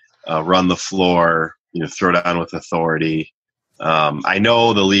paint, run the floor, throw down with authority. I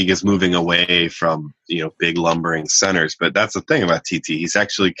know the league is moving away from, big lumbering centers, but that's the thing about TT. He's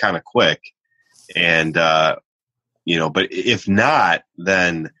actually kind of quick. And, but if not,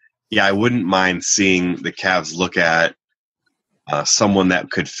 then I wouldn't mind seeing the Cavs look at someone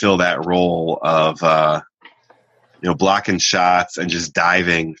that could fill that role of, blocking shots and just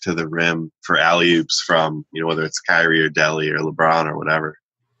diving to the rim for alley-oops from, whether it's Kyrie or Deli or LeBron or whatever.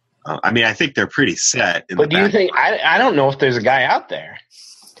 I think they're pretty set. But do you think – I don't know if there's a guy out there.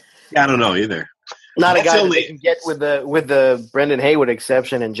 Yeah, I don't know either. Not a That's guy the that they can get with the Brendan Haywood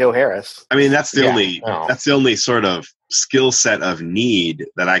exception and Joe Harris. I mean, that's the No. that's the only sort of skill set of need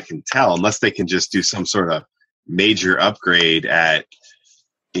that I can tell, unless they can just do some sort of major upgrade at,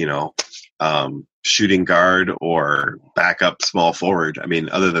 shooting guard or backup small forward. I mean,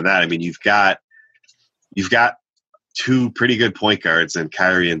 other than that, I mean, you've got two pretty good point guards in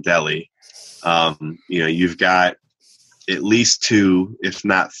Kyrie and Dele. You've got at least two, if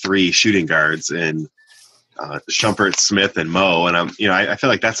not three, shooting guards in Shumpert, Smith, and Mo. And I feel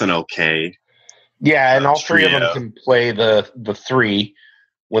like that's an okay. Yeah, and all three of them trio. can play the three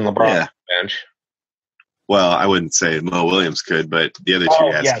when LeBron's on the bench. Well, I wouldn't say Mo Williams could, but the other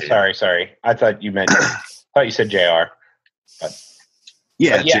two guys can. Sorry. I thought you said JR.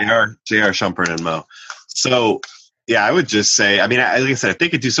 Yeah, JR, Shumpert, and Mo. So, yeah, I would just say, I mean, like I said, if they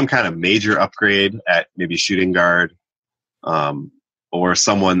could do some kind of major upgrade at maybe shooting guard, or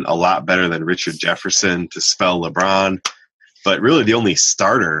someone a lot better than Richard Jefferson to spell LeBron. But really the only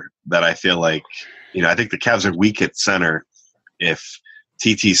starter that I feel like, I think the Cavs are weak at center if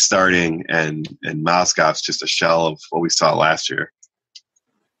TT's starting and Mozgov's just a shell of what we saw last year.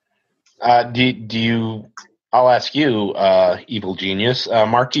 I'll ask you, Evil Genius,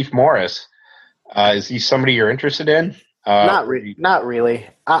 Markieff Morris, is he somebody you're interested in? Not really.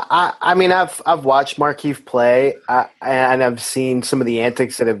 I mean, I've watched Markieff play, and I've seen some of the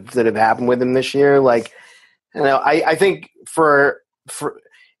antics that have happened with him this year. Like, I think for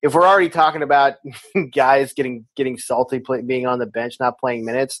if we're already talking about guys getting salty, being on the bench, not playing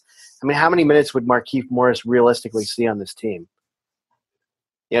minutes. I mean, how many minutes would Markieff Morris realistically see on this team?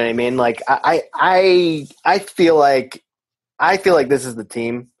 You know what I mean? Like, I feel like this is the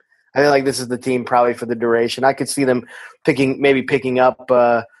team. I feel like this is the team probably for the duration. I could see them picking up,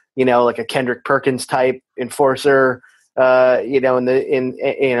 like a Kendrick Perkins type enforcer, in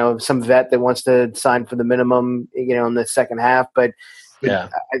some vet that wants to sign for the minimum, in the second half. But yeah,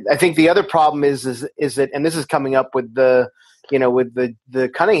 I think the other problem is that, and this is coming up with the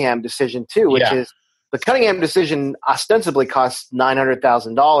Cunningham decision too, which is the Cunningham decision ostensibly costs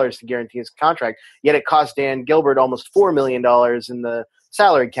 $900,000 to guarantee his contract, yet it cost Dan Gilbert almost $4 million in the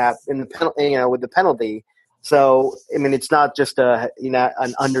salary cap in the with the penalty. So I mean, it's not just an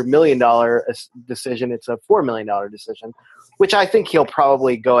under $1 million decision; it's a $4 million decision, which I think he'll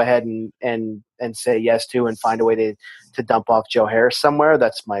probably go ahead and say yes to, and find a way to dump off Joe Harris somewhere.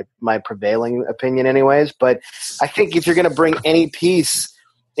 That's my prevailing opinion, anyways. But I think if you're going to bring any piece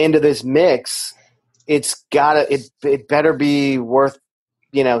into this mix, it better be worth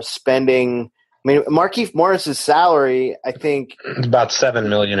spending. I mean, Markieff Morris's salary, I think, it's about $7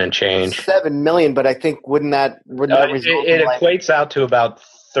 million and change. $7 million, but I think wouldn't that result? It equates out to about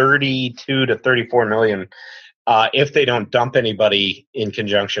 $32 to $34 million if they don't dump anybody in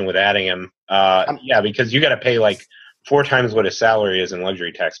conjunction with adding him. Because you got to pay like 4 times what his salary is in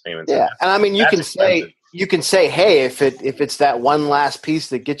luxury tax payments. Yeah, and I mean, you can say, hey, if it's that one last piece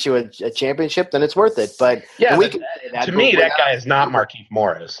that gets you a championship, then it's worth it. But yeah, we can say that, to me, that guy is not Markieff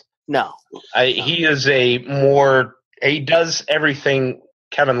Morris. No. He is he does everything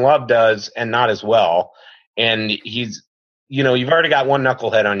Kevin Love does and not as well. And he's, you've already got one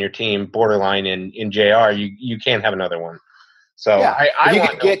knucklehead on your team, borderline in JR. You can't have another one. So yeah.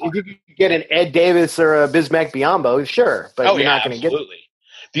 If you could get an Ed Davis or a Bismack Biyombo, sure. But you're not going to get it.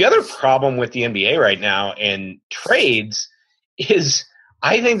 The other problem with the NBA right now and trades is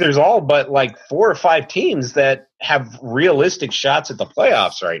I think there's all but like 4 or 5 teams that have realistic shots at the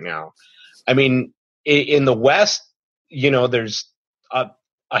playoffs right now. I mean, in the West, there's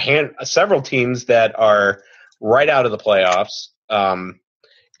several teams that are right out of the playoffs.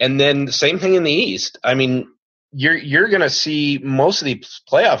 And then the same thing in the East. I mean, you're going to see most of the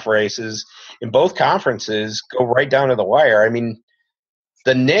playoff races in both conferences go right down to the wire. I mean,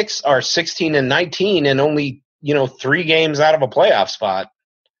 the Knicks are 16-19 and only 3 games out of a playoff spot.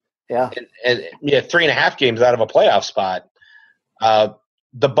 Yeah, and 3.5 games out of a playoff spot.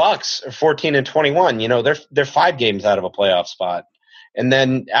 The Bucks are 14-21. They're 5 games out of a playoff spot. And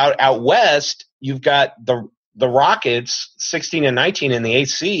then out west, you've got the Rockets 16-19 in the 8th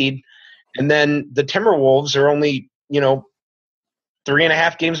seed, and then the Timberwolves are only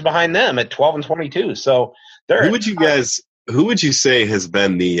 3.5 games behind them at 12-22. So who would you say has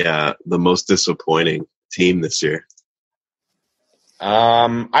been the most disappointing team this year?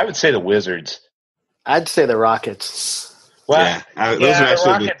 I would say the Wizards. I'd say the Rockets. Well, those are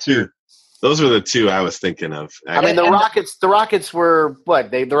actually the two. Those were the 2 I was thinking of. I mean, the Rockets were what?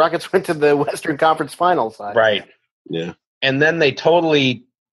 The Rockets went to the Western Conference Finals. Right. Yeah. And then they totally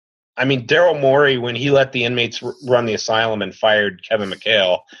 – I mean, Daryl Morey, when he let the inmates run the asylum and fired Kevin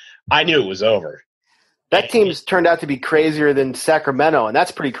McHale, I knew it was over. That team's turned out to be crazier than Sacramento, and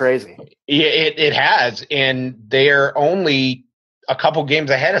that's pretty crazy. Yeah, it has, and they're only a couple games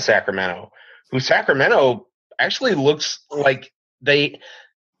ahead of Sacramento, who Sacramento actually looks like they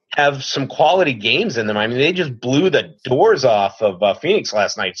have some quality games in them. I mean, they just blew the doors off of Phoenix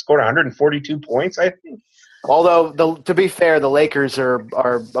last night, scored 142 points, I think. Although, to be fair, the Lakers are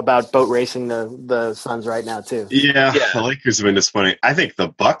about boat racing the Suns right now too. Yeah, the Lakers have been disappointing. I think the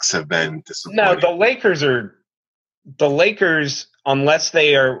Bucks have been disappointing. No, the Lakers, unless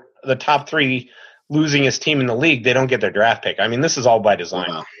they are the top 3 losingest team in the league, they don't get their draft pick. I mean, this is all by design.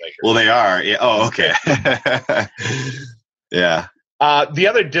 Wow. Well, they are. Yeah. Oh, okay. Yeah. The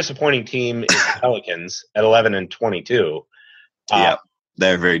other disappointing team is the Pelicans at 11-22. Yeah,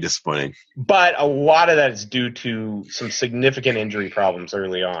 they're very disappointing. But a lot of that is due to some significant injury problems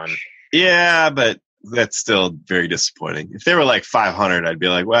early on. Yeah, but that's still very disappointing. If they were like 500, I'd be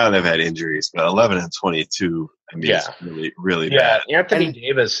like, well, they've had injuries. But 11-22, I mean, it's really, really bad. Anthony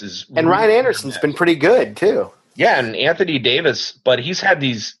Davis is... And Ryan Anderson's been pretty good, too. Yeah, and Anthony Davis, but he's had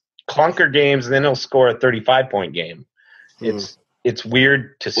these clunker games, and then he'll score a 35-point game. It's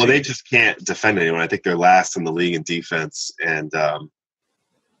weird to see. Well, they just can't defend anyone. I think they're last in the league in defense. And, I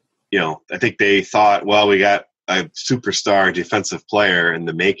think they thought, well, we got a superstar defensive player in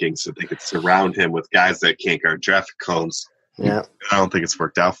the making, so they could surround him with guys that can't guard traffic cones. Yeah. I don't think it's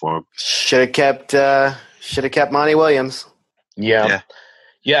worked out for him. Should have kept Monty Williams. Yeah.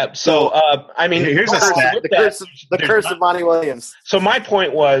 So, I mean, here's the curse of Monty Williams. So my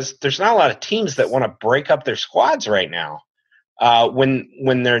point was, there's not a lot of teams that want to break up their squads right now.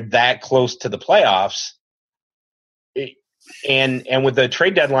 When they're that close to the playoffs, and with the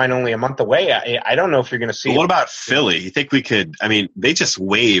trade deadline only a month away, I don't know if you're going to see. But what about Philly? You think we could? I mean, they just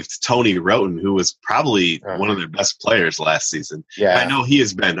waived Tony Roten, who was probably one of their best players last season. Yeah, I know he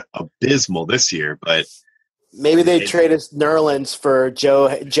has been abysmal this year, but maybe they trade us Nerlens for Joe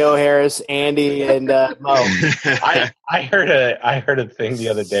Harris, Andy, and Mo. I heard a thing the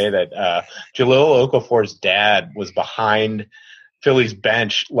other day that Jahlil Okafor's dad was behind Philly's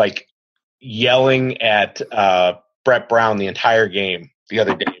bench, like yelling at Brett Brown the entire game the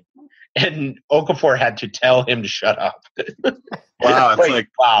other day, and Okafor had to tell him to shut up. Wow, it's like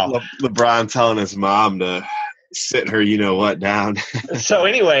LeBron telling his mom to sit her, down. So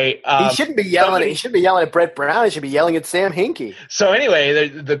anyway, he shouldn't be yelling. He shouldn't be yelling at Brett Brown. He should be yelling at Sam Hinkie. So anyway,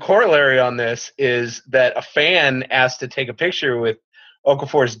 the corollary on this is that a fan asked to take a picture with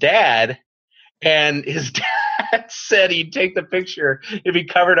Okafor's dad, and his dad said he'd take the picture if he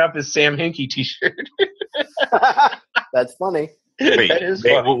covered up his Sam Hinkie T-shirt. That's funny. Wait, that is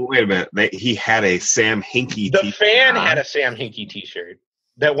funny. Wait a minute. He had a Sam Hinkie T-shirt. The fan had a Sam Hinkie T-shirt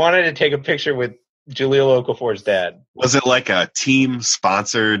that wanted to take a picture with Jahlil Okafor's dad. Was it like a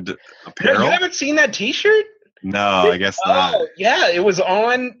team-sponsored apparel? No, you haven't seen that T-shirt? No, I guess not. Oh, yeah, it was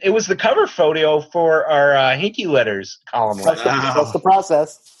the cover photo for our Hinkie Letters column. That's the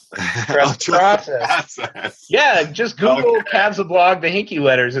process. Process. Yeah, just Google Cavs a blog, the Hinkie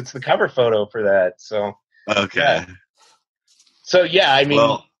Letters. It's the cover photo for that. So okay. Yeah. So yeah, I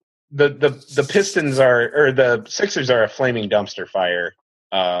mean, the Pistons or the Sixers are a flaming dumpster fire.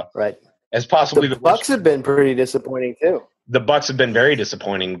 Right. As possibly the Bucks have been pretty disappointing too. The Bucks have been very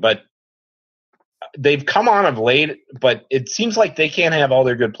disappointing, but they've come on of late. But it seems like they can't have all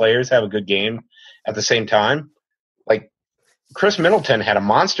their good players have a good game at the same time. Like Chris Middleton had a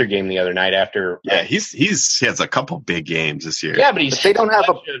monster game the other night after. Yeah, he has a couple big games this year. Yeah, but they don't have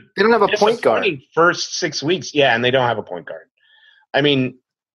a point guard. First 6 weeks, yeah, and they don't have a point guard. I mean,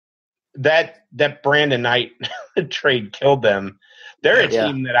 that Brandon Knight trade killed them. They're a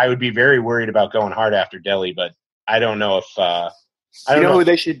team that I would be very worried about going hard after Delhi, but I don't know if who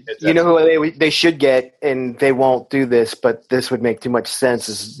they should. You know who they should get, and they won't do this, but this would make too much sense.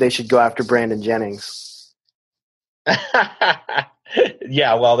 Is they should go after Brandon Jennings.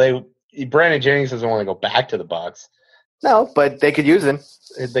 Yeah, well, Brandon Jennings doesn't want to go back to the Bucks. No, but they could use him.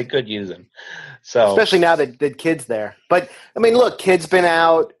 They could use him. So especially now that the Kid's there. But I mean, look, Kid's been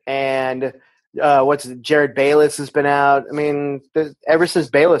out, and Jared Bayless has been out. I mean, ever since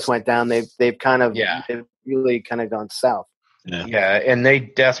Bayless went down, they've really kind of gone south. Yeah, and they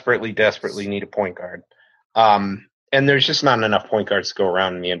desperately need a point guard. And there's just not enough point guards to go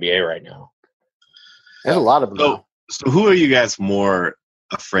around in the NBA right now. There's a lot of them. So who are you guys more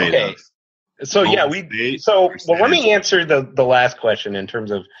afraid of? So let me answer the last question in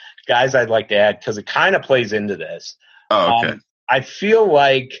terms of guys I'd like to add, because it kind of plays into this. Oh, okay. I feel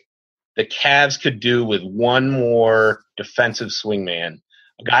like the Cavs could do with one more defensive swingman,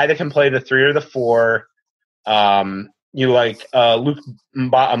 a guy that can play the 3 or the 4. Luke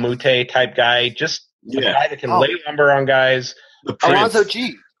Mbamute type guy, just A guy that can lay lumber on guys. The Prince.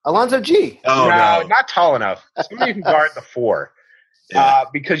 Alonzo G. Oh, no. Not tall enough. Somebody who can guard the 4. Yeah.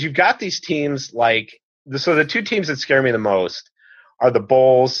 Because you've got these teams so the two teams that scare me the most are the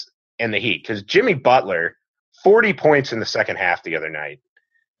Bulls and the Heat. Because Jimmy Butler, 40 points in the second half the other night.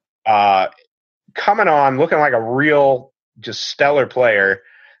 Coming on, looking like a real, just stellar player.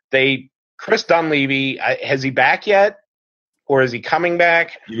 Chris Dunleavy, has he back yet? Or is he coming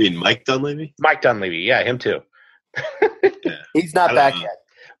back? You mean Mike Dunleavy? Mike Dunleavy, yeah, him too. Yeah. He's not back yet.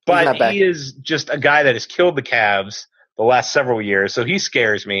 But he is just a guy that has killed the Cavs the last several years, so he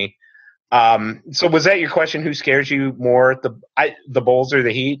scares me. So was that your question? Who scares you more, the Bulls or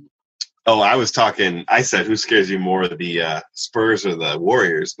the Heat? Oh, I said who scares you more, the Spurs or the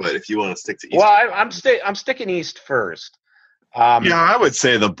Warriors? But if you want to stick to East, well, I'm sticking East first. I would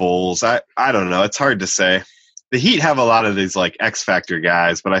say the Bulls. I don't know. It's hard to say. The Heat have a lot of these like X Factor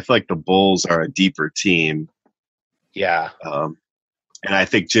guys, but I feel like the Bulls are a deeper team. Yeah. And I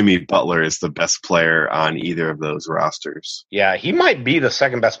think Jimmy Butler is the best player on either of those rosters. Yeah, he might be the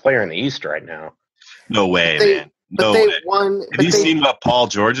second best player in the East right now. No way, man. No way. Have you seen what Paul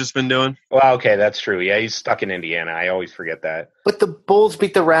George has been doing? Well, okay, that's true. Yeah, he's stuck in Indiana. I always forget that. But the Bulls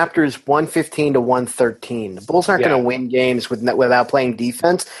beat the Raptors 115 to 113. The Bulls aren't going to win games without playing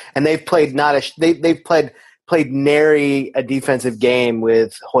defense, and they've played they've played nary a defensive game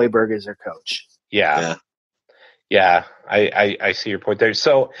with Hoiberg as their coach. Yeah. I see your point there.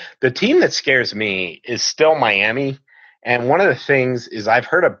 So the team that scares me is still Miami, and one of the things is I've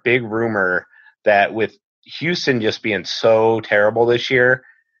heard a big rumor that with Houston just being so terrible this year,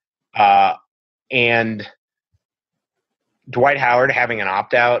 and Dwight Howard having an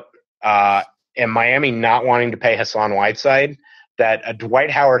opt-out, and Miami not wanting to pay Hassan Whiteside, that a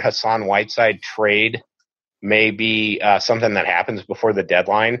Dwight Howard-Hassan Whiteside trade may be something that happens before the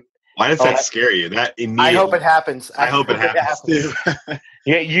deadline. Why does that scare you? I hope it happens. I hope it happens too.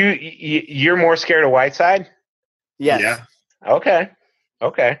 Yeah, you're more scared of Whiteside? Yes. Yeah. Okay.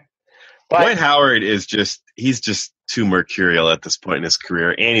 But Dwight Howard he's just too mercurial at this point in his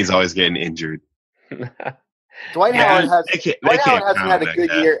career, and he's always getting injured. Dwight Howard hasn't had a good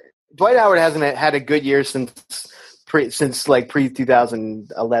year. Dwight Howard hasn't had a good year since pre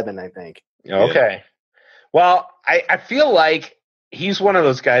 2011, I think. Okay. Yeah. Well, I feel like he's one of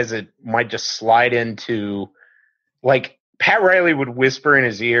those guys that might just slide into, like, Pat Riley would whisper in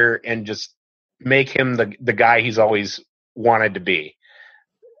his ear and just make him the guy he's always wanted to be.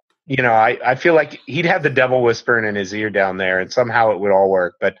 You know, I feel like he'd have the devil whispering in his ear down there, and somehow it would all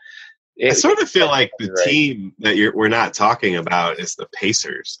work. But I sort of feel like the team that we're not talking about is the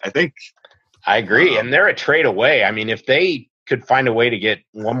Pacers. I agree, and they're a trade away. I mean, if they could find a way to get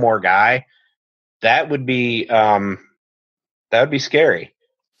one more guy, that would be scary.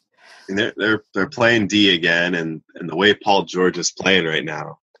 And they're playing D again, and the way Paul George is playing right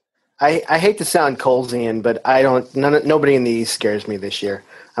now. I hate to sound Colesian, but nobody in the East scares me this year.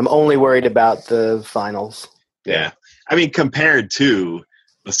 I'm only worried about the finals. Yeah. I mean, compared to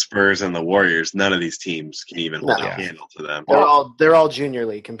the Spurs and the Warriors, none of these teams can even hold a candle to them. They're all junior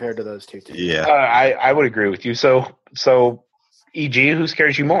league compared to those two teams. Yeah. I would agree with you. So EG, who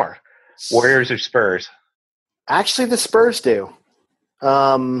scares you more? Warriors or Spurs? Actually, the Spurs do.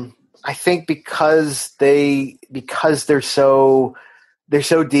 I think because they're so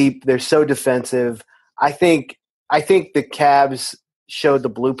deep, they're so defensive. I think the Cavs showed the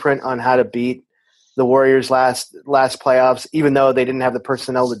blueprint on how to beat the Warriors last playoffs, even though they didn't have the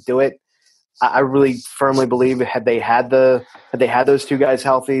personnel to do it. I really firmly believe had they had those two guys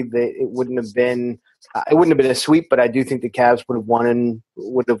healthy, it wouldn't have been a sweep. But I do think the Cavs would have won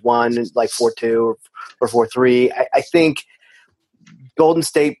like 4-2 or 4-3. I think Golden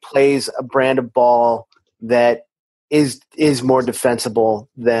State plays a brand of ball that is more defensible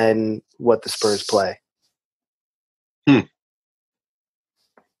than what the Spurs play.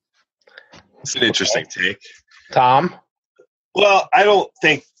 It's an interesting take. Tom? Well, I don't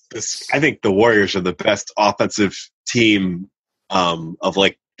think this. I think the Warriors are the best offensive team of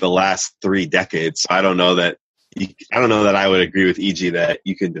like the last 3 decades. So I don't know that I would agree with EG that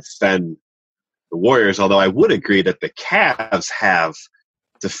you can defend the Warriors, although I would agree that the Cavs have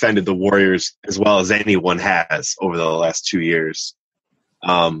defended the Warriors as well as anyone has over the last 2 years.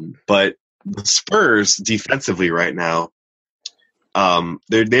 But the Spurs defensively right now,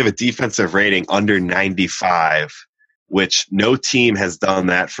 they have a defensive rating under 95, which no team has done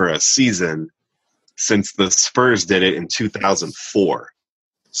that for a season since the Spurs did it in 2004.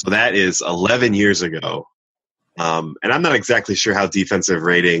 So that is 11 years ago. And I'm not exactly sure how defensive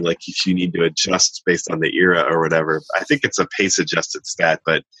rating, like if you need to adjust based on the era or whatever. I think it's a pace-adjusted stat,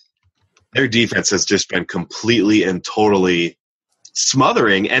 but their defense has just been completely and totally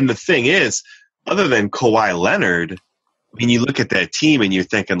smothering. And the thing is, other than Kawhi Leonard, I mean, you look at that team and you're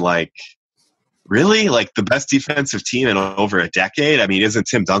thinking, like, really? Like, the best defensive team in over a decade? I mean, isn't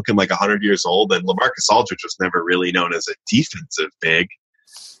Tim Duncan like 100 years old? And LaMarcus Aldridge was never really known as a defensive big.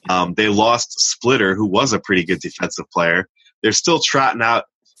 They lost Splitter, who was a pretty good defensive player. They're still trotting out,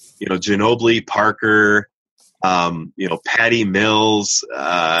 Ginobili, Parker, Patty Mills,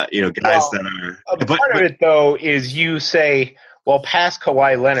 guys that are. Part of it, though, is you say, well, past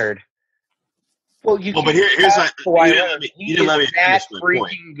Kawhi Leonard. Well, but here's my. You didn't let me finish my freaking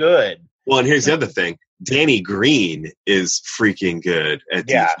point. Good. Well, and here's the other thing. Danny Green is freaking good at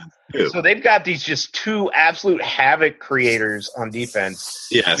defense, too. So they've got these just two absolute havoc creators on defense.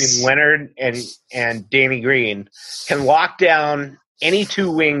 Yes. Between Leonard and Danny Green can lock down any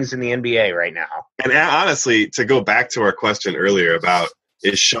two wings in the NBA right now. And honestly, to go back to our question earlier about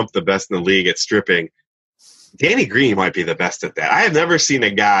is Shump the best in the league at stripping, Danny Green might be the best at that. I have never seen a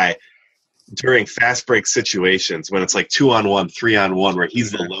guy during fast break situations when it's like 2-on-1, 3-on-1, where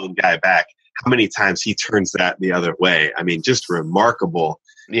he's the lone guy back, how many times he turns that the other way. I mean, just remarkable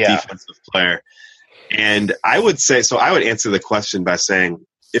defensive player. And I would answer the question by saying,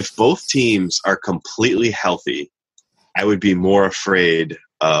 if both teams are completely healthy, I would be more afraid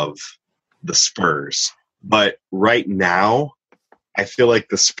of the Spurs. But right now, I feel like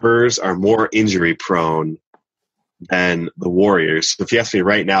the Spurs are more injury prone than the Warriors. So if you ask me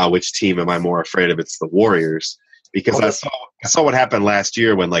right now, which team am I more afraid of? It's the Warriors, because I saw what happened last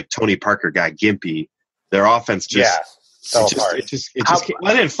year when like Tony Parker got gimpy. Their offense fell apart. It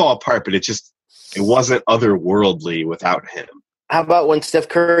didn't fall apart, but it wasn't otherworldly without him. How about when Steph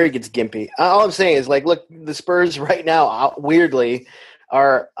Curry gets gimpy? All I'm saying is, like, look, the Spurs right now, weirdly,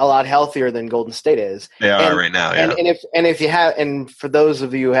 are a lot healthier than Golden State is. They are right now, yeah. And for those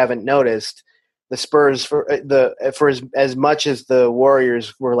of you who haven't noticed, the Spurs, for as much as the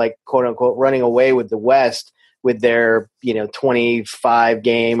Warriors were, like, quote unquote running away with the West with their 25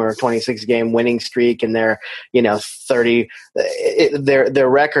 game or 26 game winning streak and their 30 their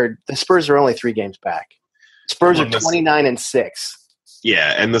record, the Spurs are only 3 games back. Spurs are 29-6.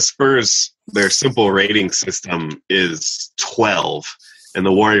 Yeah, and the Spurs, their simple rating system is 12, and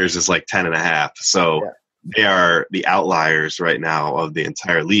the Warriors is like 10.5. So they are the outliers right now of the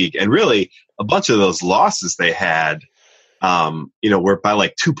entire league. And really, a bunch of those losses they had, were by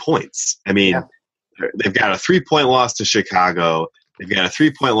like 2 points. I mean, they've got a 3-point loss to Chicago. They've got a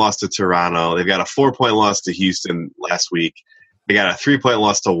 3-point loss to Toronto. They've got a 4-point loss to Houston last week. They got a 3-point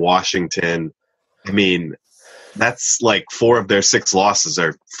loss to Washington. I mean, that's like 4 of their 6 losses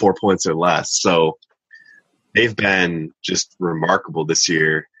are 4 points or less. So they've been just remarkable this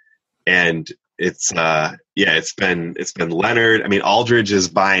year. And it's been Leonard. I mean, Aldridge is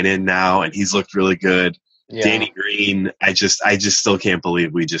buying in now, and he's looked really good. Yeah. Danny Green, I just still can't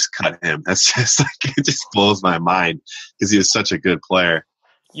believe we just cut him. That's just like, it just blows my mind because he was such a good player.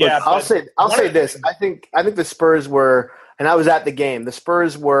 Yeah, but I'll say this. I think the Spurs were, and I was at the game. The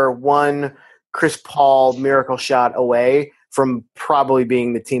Spurs were one Chris Paul miracle shot away from probably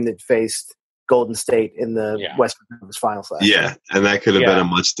being the team that faced Golden State in the Western Conference Finals last year. And that could have been a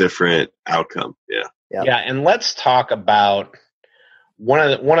much different outcome. Yeah, and let's talk about one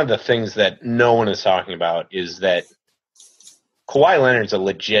of the things that no one is talking about is that Kawhi Leonard's a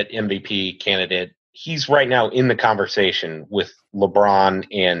legit MVP candidate. He's right now in the conversation with LeBron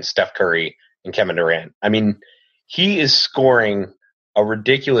and Steph Curry and Kevin Durant. I mean, he is scoring a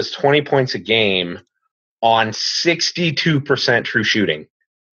ridiculous 20 points a game on 62% true shooting.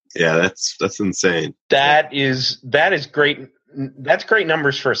 Yeah, that's insane. That is great. That's great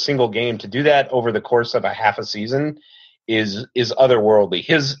numbers for a single game. To do that over the course of a half a season is otherworldly.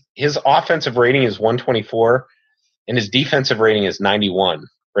 His offensive rating is 124 and his defensive rating is 91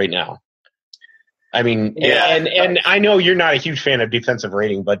 right now. I mean, and I know you're not a huge fan of defensive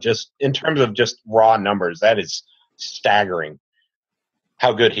rating, but just in terms of just raw numbers, that is staggering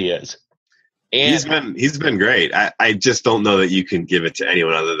how good he is. And he's been great. I just don't know that you can give it to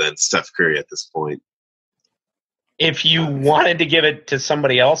anyone other than Steph Curry at this point. If you wanted to give it to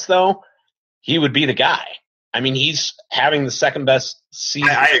somebody else, though, he would be the guy. I mean, he's having the second best season.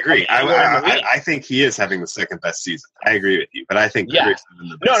 I agree. I think he is having the second best season. I agree with you, but I think Curry's having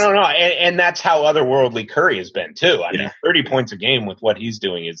the best. No. And that's how otherworldly Curry has been, too. I mean, 30 points a game with what he's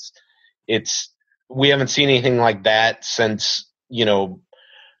doing we haven't seen anything like that since,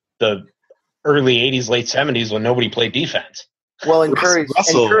 the early 80s, late 70s when nobody played defense. Well, and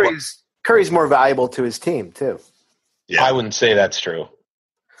Curry's more valuable to his team, too. Yeah. I wouldn't say that's true.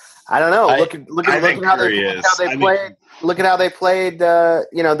 I don't know. I Look at how they played. Look at how they played. The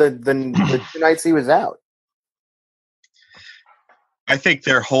 2 nights he was out. I think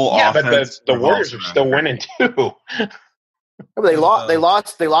their whole Yeah, offense. but the Warriors are still winning too. They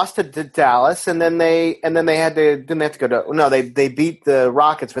lost to Dallas, and then they had to didn't have to go to they beat the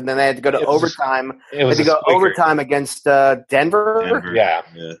Rockets, but then they had to go to overtime. They had to go overtime against Denver. Yeah.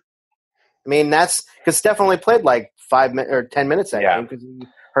 I mean that's because Steph only played like 5 minutes or 10 minutes that game because he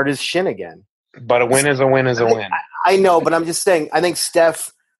hurt his shin again. But a win is a win is a win. I know, but I'm just saying. I think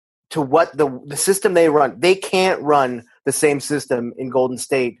Steph, to what the system they run, they can't run the same system in Golden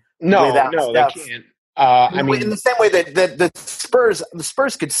State. No, Steph. they can't. I mean, in the same way that the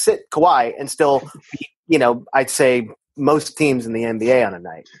Spurs could sit Kawhi and still, I'd say most teams in the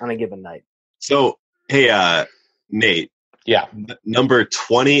NBA on a given night. So, hey, Nate. Yeah. Number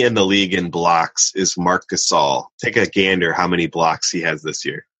 20 in the league in blocks is Marc Gasol. Take a gander how many blocks he has this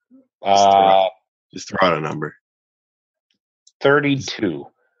year. Just throw out a number. 32.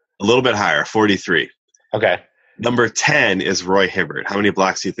 A little bit higher, 43. Okay. Number 10 is Roy Hibbert. How many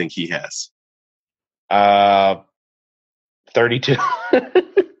blocks do you think he has? 32.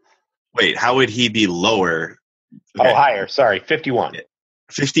 Wait, how would he be lower? Okay. Oh, higher. Sorry, 51.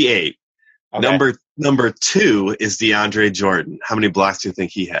 58. Okay. Number 2 is DeAndre Jordan. How many blocks do you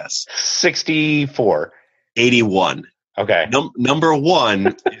think he has? 64. 81. Okay. Number 1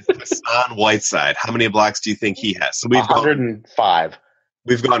 is Hassan Whiteside. How many blocks do you think he has? So 105.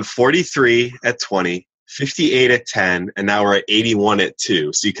 We've gone 43 at 20, 58 at 10, and now we're at 81 at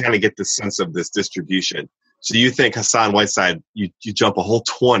 2. So you kind of get the sense of this distribution. So you think Hassan Whiteside, you jump a whole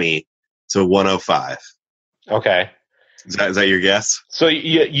 20 to 105. Okay. Is that your guess? So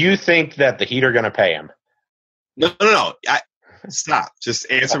you think that the Heat are going to pay him? No. Stop. Just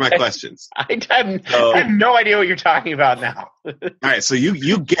answer my questions. I have no idea what you're talking about now. All right, so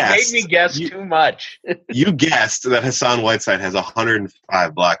you guessed. Made me guess too much. You guessed that Hassan Whiteside has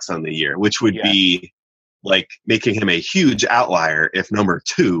 105 blocks on the year, which would be like making him a huge outlier if number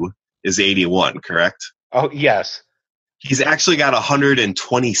 2 is 81, correct? Oh, yes. He's actually got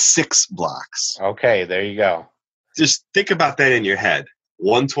 126 blocks. Okay, there you go. Just think about that in your head.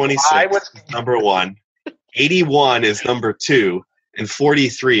 126 is number 1, 81 is number 2, and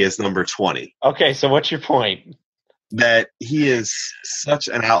 43 is number 20. Okay, so what's your point? That he is such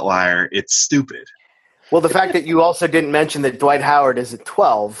an outlier, it's stupid. Well, the fact that you also didn't mention that Dwight Howard is at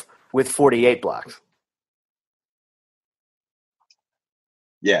 12 with 48 blocks.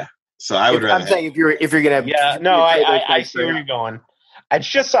 Yeah. So I would rather. I'm saying if you're going to. Yeah, no, I see where you're going. It's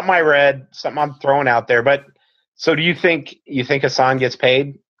just something I read, something I'm throwing out there. But so do you think Hassan gets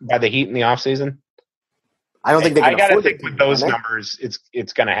paid by the Heat in the offseason? I don't think they can. I got to think with those numbers,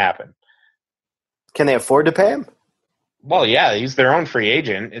 it's going to happen. Can they afford to pay him? Well, yeah, he's their own free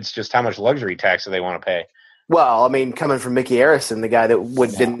agent. It's just how much luxury tax do they want to pay? Well, I mean, coming from Mickey Arison, the guy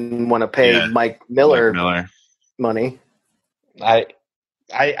that didn't want to pay Mike Miller money.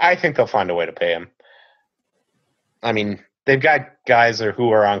 I think they'll find a way to pay him. I mean, they've got guys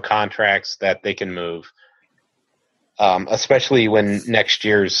who are on contracts that they can move, especially when next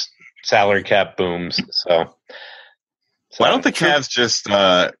year's salary cap booms. So why don't the Cavs just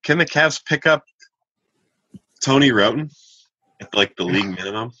can the Cavs pick up Tony Roten at like the league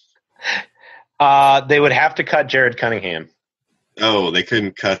minimum? They would have to cut Jared Cunningham. Oh, they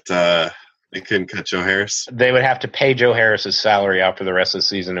couldn't cut Joe Harris. They would have to pay Joe Harris's salary out for the rest of the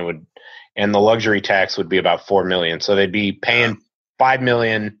season. And the luxury tax would be about $4 million. So they'd be paying $5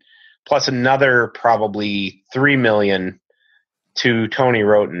 million plus another probably $3 million to Tony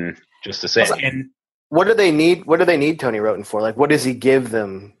Roten just to say. And what do they need? What do they need Tony Roten for? Like, what does he give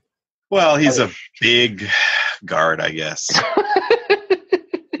them? Well, he's a big guard, I guess.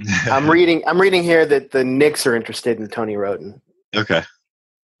 I'm reading here that the Knicks are interested in Tony Roten. Okay.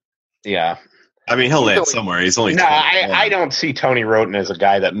 Yeah. I mean, he'll land somewhere. He's only I don't see Tony Roten as a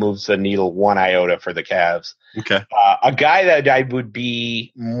guy that moves the needle one iota for the Cavs. Okay. A guy that I would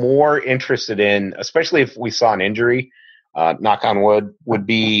be more interested in, especially if we saw an injury, knock on wood, would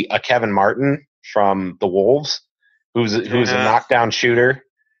be a Kevin Martin from the Wolves, who's a knockdown shooter.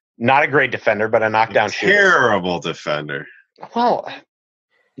 Not a great defender, but a knockdown shooter. Terrible defender. Well,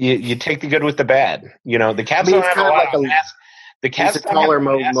 you take the good with the bad. You know, the Cavs don't have a lot of mass. The Cavs he's a taller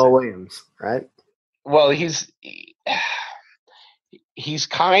Mo Williams, right? Well, he's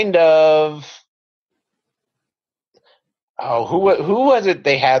kind of. Oh, who was it?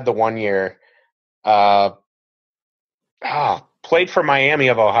 They had the 1 year. Played for Miami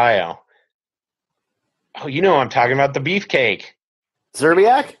of Ohio. Oh, you know what I'm talking about, the Beefcake.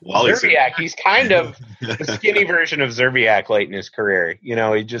 Zerbiak? Wally Zerbiak. He's kind of the skinny version of Zerbiak late in his career. You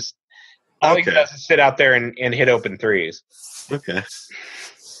know, he just all he does is sit out there and hit open threes. Okay.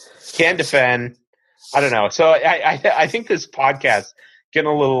 Can defend. I don't know. So I think this podcast getting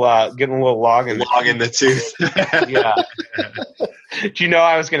a little log in the tooth. Yeah. Do you know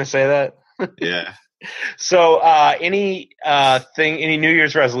I was going to say that? Yeah. So any New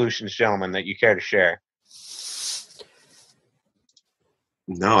Year's resolutions, gentlemen, that you care to share?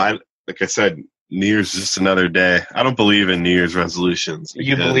 No, like I said, New Year's is just another day. I don't believe in New Year's resolutions.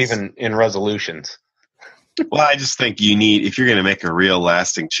 You believe in resolutions? Well, I just think if you're going to make a real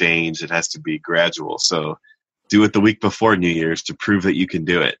lasting change, it has to be gradual. So do it the week before New Year's to prove that you can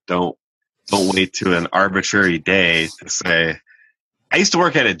do it. Don't wait to an arbitrary day to say. I used to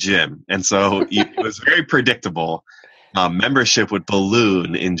work at a gym, and so it was very predictable. Membership would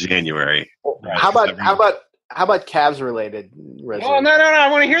balloon in January. Right? How about Cavs related? No. I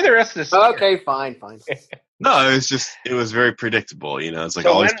want to hear the rest of this. Okay, fine. No, it was very predictable. You know, it's like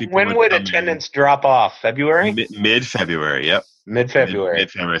so all these people. When would attendance drop off? February? Mid-February. Yep. Mid-February.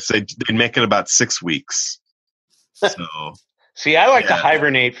 Mid-February. So they'd make it about 6 weeks. So. See, I like to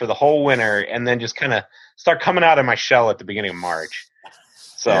hibernate for the whole winter and then just kind of start coming out of my shell at the beginning of March.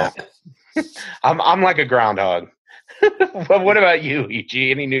 So I'm like a groundhog. What about you, E.G.?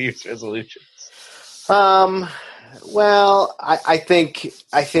 Any New Year's resolutions? Well, I think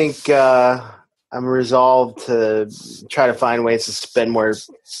I'm resolved to try to find ways to spend more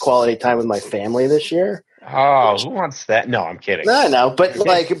quality time with my family this year. Oh, who wants that? No, I'm kidding. No, but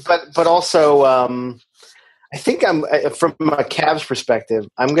but also, I think I'm from a Cavs perspective.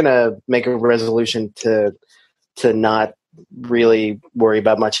 I'm gonna make a resolution to not really worry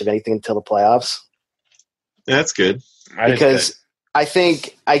about much of anything until the playoffs. Yeah, that's good. Because I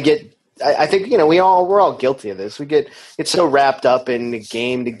think we're all guilty of this. We get so wrapped up in the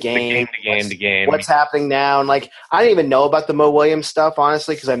game to game. What's happening now? And like I didn't even know about the Mo Williams stuff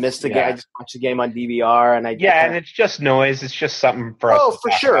honestly because I missed the game. I just watched the game on DVR and and it's just noise. It's just something for us. Oh,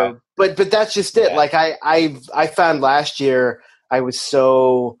 for sure. About. But that's just it. Like I found last year I was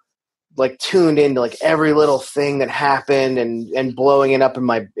so like tuned into like every little thing that happened and blowing it up in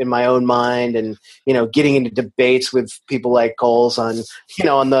my own mind and getting into debates with people like Coles on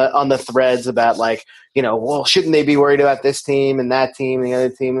the threads about like well shouldn't they be worried about this team and that team and the other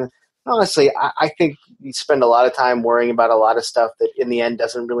team. Honestly, I think you spend a lot of time worrying about a lot of stuff that in the end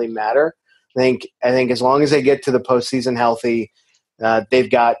doesn't really matter. I think as long as they get to the postseason healthy, they've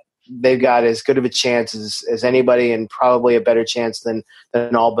got as good of a chance as anybody and probably a better chance than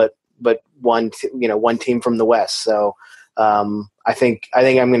all but one team from the West. So I think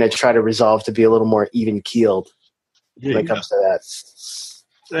I'm going to try to resolve to be a little more even keeled when it comes to that.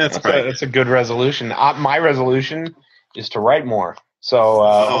 That's a good resolution. My resolution is to write more.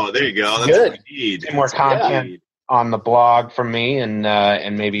 So there you go. That's good. What we need. More content on the blog from me and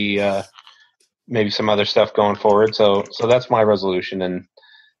maybe some other stuff going forward. So that's my resolution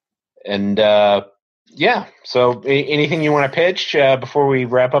and yeah. So anything you want to pitch before we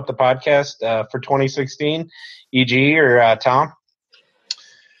wrap up the podcast for 2016, E.G. or Tom?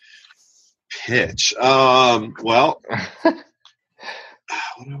 Pitch. Well, what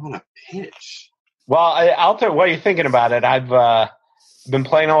do I want to pitch? Well, I'll tell you what you're thinking about it. I've been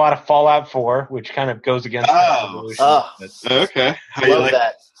playing a lot of Fallout 4, which kind of goes against that resolution. Okay. How you like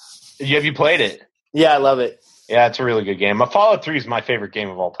that? Have you played it? Yeah, I love it. Yeah, it's a really good game. Fallout 3 is my favorite game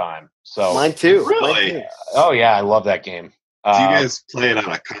of all time. So mine too. Really? Mine too. Oh yeah, I love that game. Do you guys play it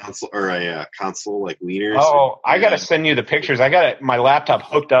on a console or a console like Wieners? Oh, I gotta send you the pictures. I got my laptop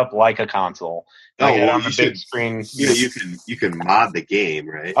hooked up like a console. On the big screen. You can mod the game,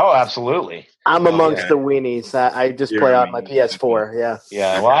 right? Oh, absolutely. I'm amongst the weenies. I just play on my PS4. Yeah.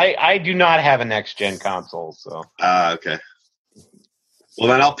 Yeah. Well, I do not have a next gen console, so. Okay. Well,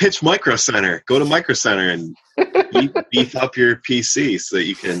 then I'll pitch Micro Center. Go to Micro Center and beef up your PC so that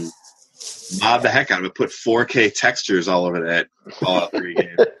you can mod the heck out of it. Put 4K textures all over that Fallout 3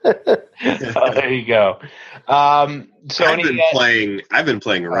 game. There you go. So I've been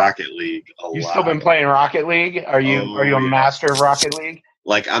playing Rocket League a lot. You've still been playing Rocket League? Are you a master of Rocket League?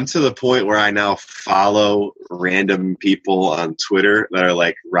 Like I'm to the point where I now follow random people on Twitter that are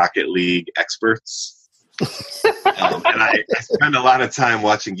like Rocket League experts. And I spend a lot of time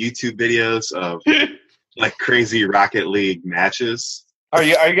watching YouTube videos of like crazy Rocket League matches. Are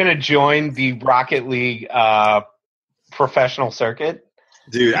you going to join the Rocket League professional circuit?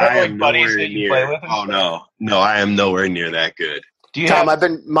 Dude, I am nowhere near. Oh no, I am nowhere near that good. Tom, I've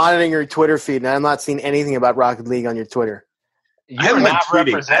been monitoring your Twitter feed, and I'm not seeing anything about Rocket League on your Twitter. You're not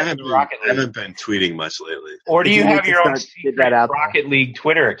representing the Rocket I League. haven't been tweeting much lately. Or do you have your own get secret that out there. Rocket League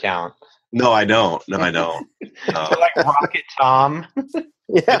Twitter account? No, I don't. No. So like Rocket Tom.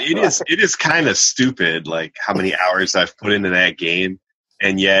 Yeah. And it is kind of stupid, like how many hours I've put into that game,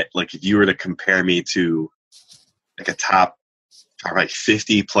 and yet, like if you were to compare me to like a top probably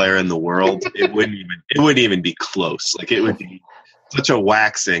 50 player in the world, it wouldn't even be close. Like it would be such a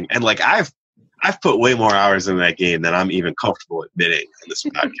waxing, and like I've put way more hours into that game than I'm even comfortable admitting on this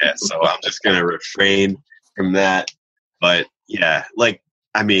podcast. So I'm just gonna refrain from that. But yeah, like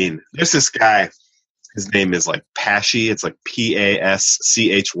I mean, there's this guy. His name is like Pashy. It's like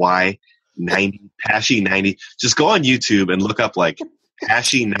PASCHY 90 Pashy 90. Just go on YouTube and look up like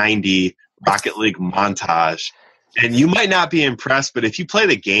Pashy 90 Rocket League montage, and you might not be impressed. But if you play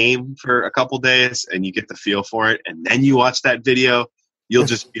the game for a couple days and you get the feel for it, and then you watch that video, you'll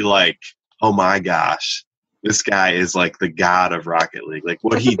just be like, "Oh my gosh, this guy is like the god of Rocket League. Like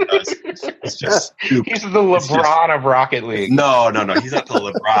what he does is just stupid." He's the LeBron of Rocket League. No. He's not the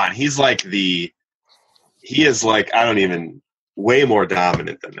LeBron. He is like, I don't even, way more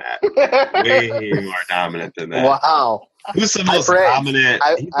dominant than that. Way more dominant than that. Wow. Who's the most dominant?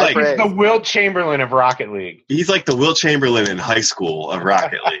 He's the Wilt Chamberlain of Rocket League. He's like the Wilt Chamberlain in high school of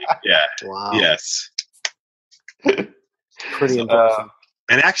Rocket League. Yeah. Wow. Yes. Pretty impressive.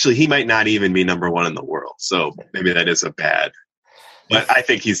 And actually, he might not even be number one in the world. So maybe that is a bad. But I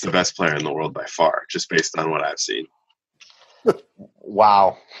think he's the best player in the world by far, just based on what I've seen.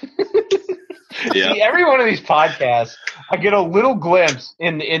 Wow. Yeah. See, every one of these podcasts, I get a little glimpse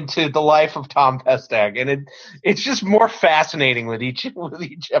into the life of Tom Pestak, and it's just more fascinating with each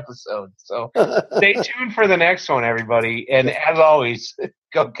episode. So stay tuned for the next one, everybody. And as always,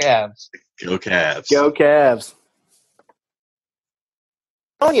 go Cavs. Go Cavs. Go Cavs.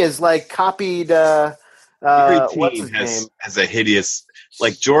 Sonya's like copied. Every What's team his name? has a hideous,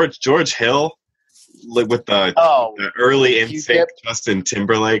 like George Hill, like with the early instinct Q-tip. Justin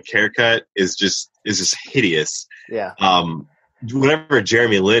Timberlake haircut is just hideous. Yeah. Whatever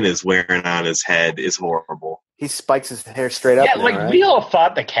Jeremy Lin is wearing on his head is horrible. He spikes his hair straight up. Yeah, now, like right? we all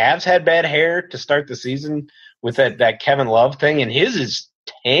thought the Cavs had bad hair to start the season with that Kevin Love thing, and his is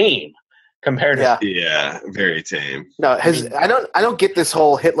tame compared to. Yeah, very tame. No, I don't get this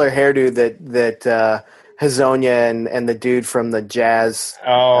whole Hitler hairdo that Hazonia and the dude from the Jazz.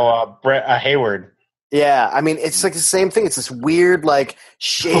 Brett Hayward. Yeah, I mean it's like the same thing. It's this weird like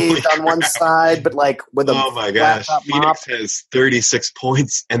shaved on one side, but like with a oh my gosh, mop. Phoenix has 36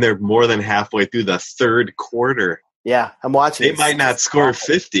 points, and they're more than halfway through the third quarter. Yeah, I'm watching. They might not score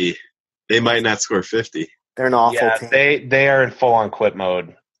 50. They might not score 50. They're an awful team. They are in full on quit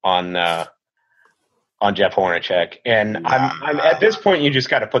mode on Jeff Hornacek, and I'm at this point you just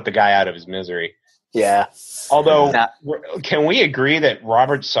got to put the guy out of his misery. Yeah. Although, can we agree that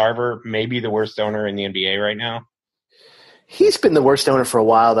Robert Sarver may be the worst owner in the NBA right now? He's been the worst owner for a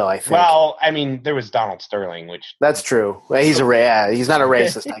while, though, I think. Well, I mean, there was Donald Sterling, which... That's true. Well, he's he's not a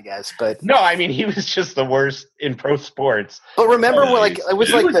racist, I guess, but... No, I mean, he was just the worst in pro sports. But remember, it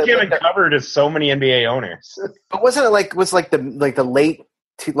was given cover to so many NBA owners. But wasn't it the late...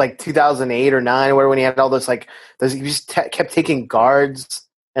 like 2008 or 9 where when he had all those he just kept taking guards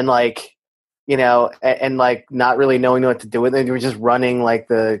and and not really knowing what to do with it. They were just running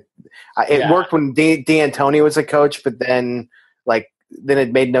it worked when D'Antoni was a coach, but then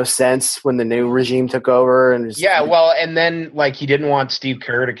it made no sense when the new regime took over. And and then he didn't want Steve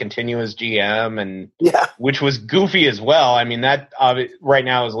Kerr to continue as GM, and which was goofy as well. I mean, that right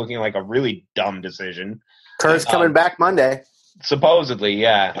now is looking like a really dumb decision. Kerr's coming back Monday. Supposedly,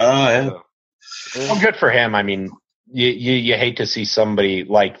 yeah. Oh, yeah. Well, good for him. I mean, you hate to see somebody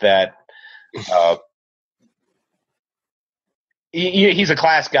like that. He's a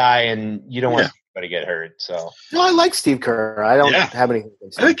class guy, and you don't want anybody to get hurt. So no, I like Steve Kerr. I don't have anything.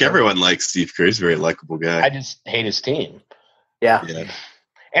 I think everyone likes Steve Kerr. He's a very likable guy. I just hate his team. Yeah.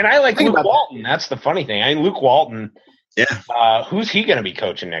 And I like Luke Walton. That's the funny thing. Luke Walton. Yeah. Who's he going to be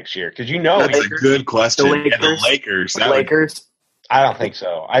coaching next year? Because that's a good question. The Lakers. The Lakers. I don't think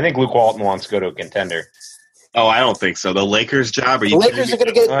so. I think Luke Walton wants to go to a contender. Oh, I don't think so. The Lakers' job. The Lakers are going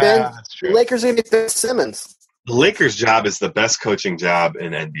to get Ben. The Lakers are going to get Ben Simmons. The Lakers' job is the best coaching job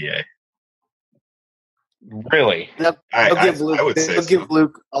in NBA. Really? They'll give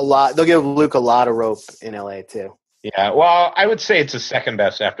Luke a lot. They'll give Luke a lot of rope in LA too. Yeah. Well, I would say it's the second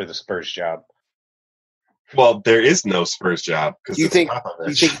best after the Spurs job. Well, there is no Spurs job because you think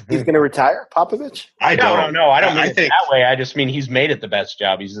he's going to retire, Popovich? I don't know. I don't mean it that way. I just mean he's made it the best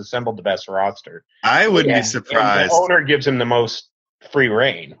job. He's assembled the best roster. I wouldn't be surprised. The owner gives him the most free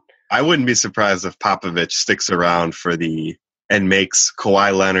reign. I wouldn't be surprised if Popovich sticks around for the and makes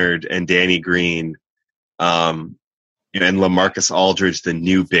Kawhi Leonard and Danny Green and LaMarcus Aldridge the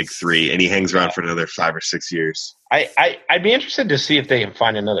new big three, and he hangs around for another 5 or 6 years. I'd be interested to see if they can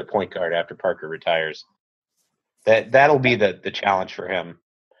find another point guard after Parker retires. That'll be the challenge for him.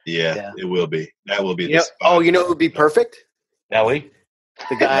 Yeah, it will be. That will be the spot. Oh, you know who would be perfect? Ellie?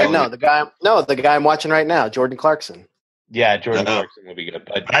 The guy I'm watching right now, Jordan Clarkson. Yeah, Jordan Clarkson will be good.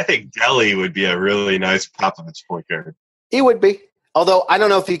 But I think Delly would be a really nice Popovich point guard. He would be. Although I don't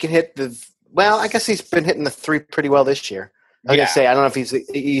know if he can hit I guess he's been hitting the three pretty well this year. I was going to say, I don't know if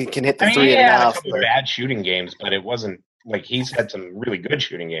he can hit the three he had enough. a couple bad shooting games, but it wasn't like he's had some really good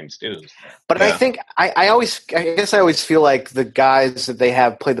shooting games too. But I think I always feel like the guys that they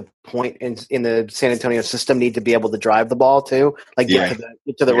have play the point in the San Antonio system need to be able to drive the ball too, like get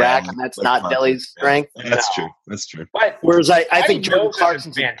to the rack, and that's not Delly's strength. That's true. That's true. But whereas I think Jordan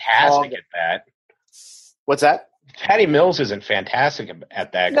Clarkson's fantastic at that. What's that? Patty Mills isn't fantastic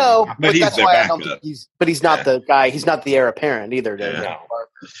at that. No, but he's their backup. But he's not the guy. He's not the heir apparent either. Yeah.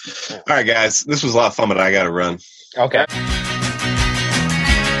 All right, guys. This was a lot of fun, but I got to run. Okay.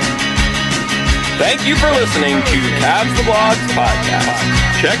 Thank you for listening to Cavs the Blogs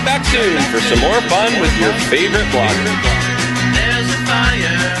podcast. Check back soon for some more fun with your favorite bloggers. There's a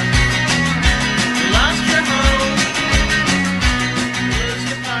fire. You lost your home. Lose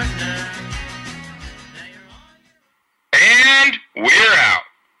your partner. Now you're on. And we're out.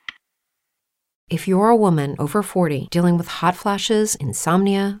 If you're a woman over 40 dealing with hot flashes,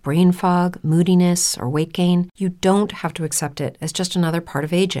 insomnia, brain fog, moodiness, or weight gain, you don't have to accept it as just another part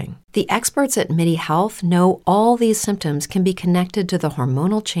of aging. The experts at MIDI Health know all these symptoms can be connected to the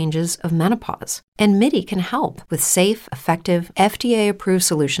hormonal changes of menopause. And MIDI can help with safe, effective, FDA-approved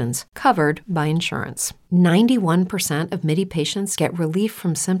solutions covered by insurance. 91% of MIDI patients get relief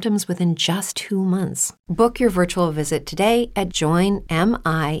from symptoms within just 2 months. Book your virtual visit today at joinmidi.com.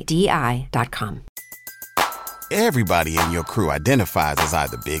 Everybody in your crew identifies as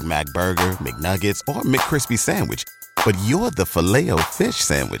either Big Mac Burger, McNuggets, or McCrispy Sandwich. But you're the Filet-O-Fish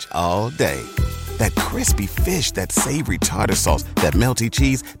Sandwich all day. That crispy fish, that savory tartar sauce, that melty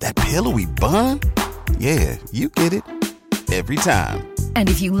cheese, that pillowy bun. Yeah, you get it. Every time. And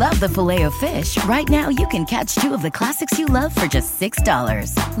if you love the Filet-O-Fish, right now you can catch 2 of the classics you love for just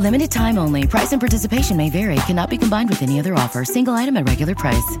 $6. Limited time only. Price and participation may vary. Cannot be combined with any other offer. Single item at regular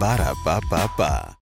price. Ba-da-ba-ba-ba.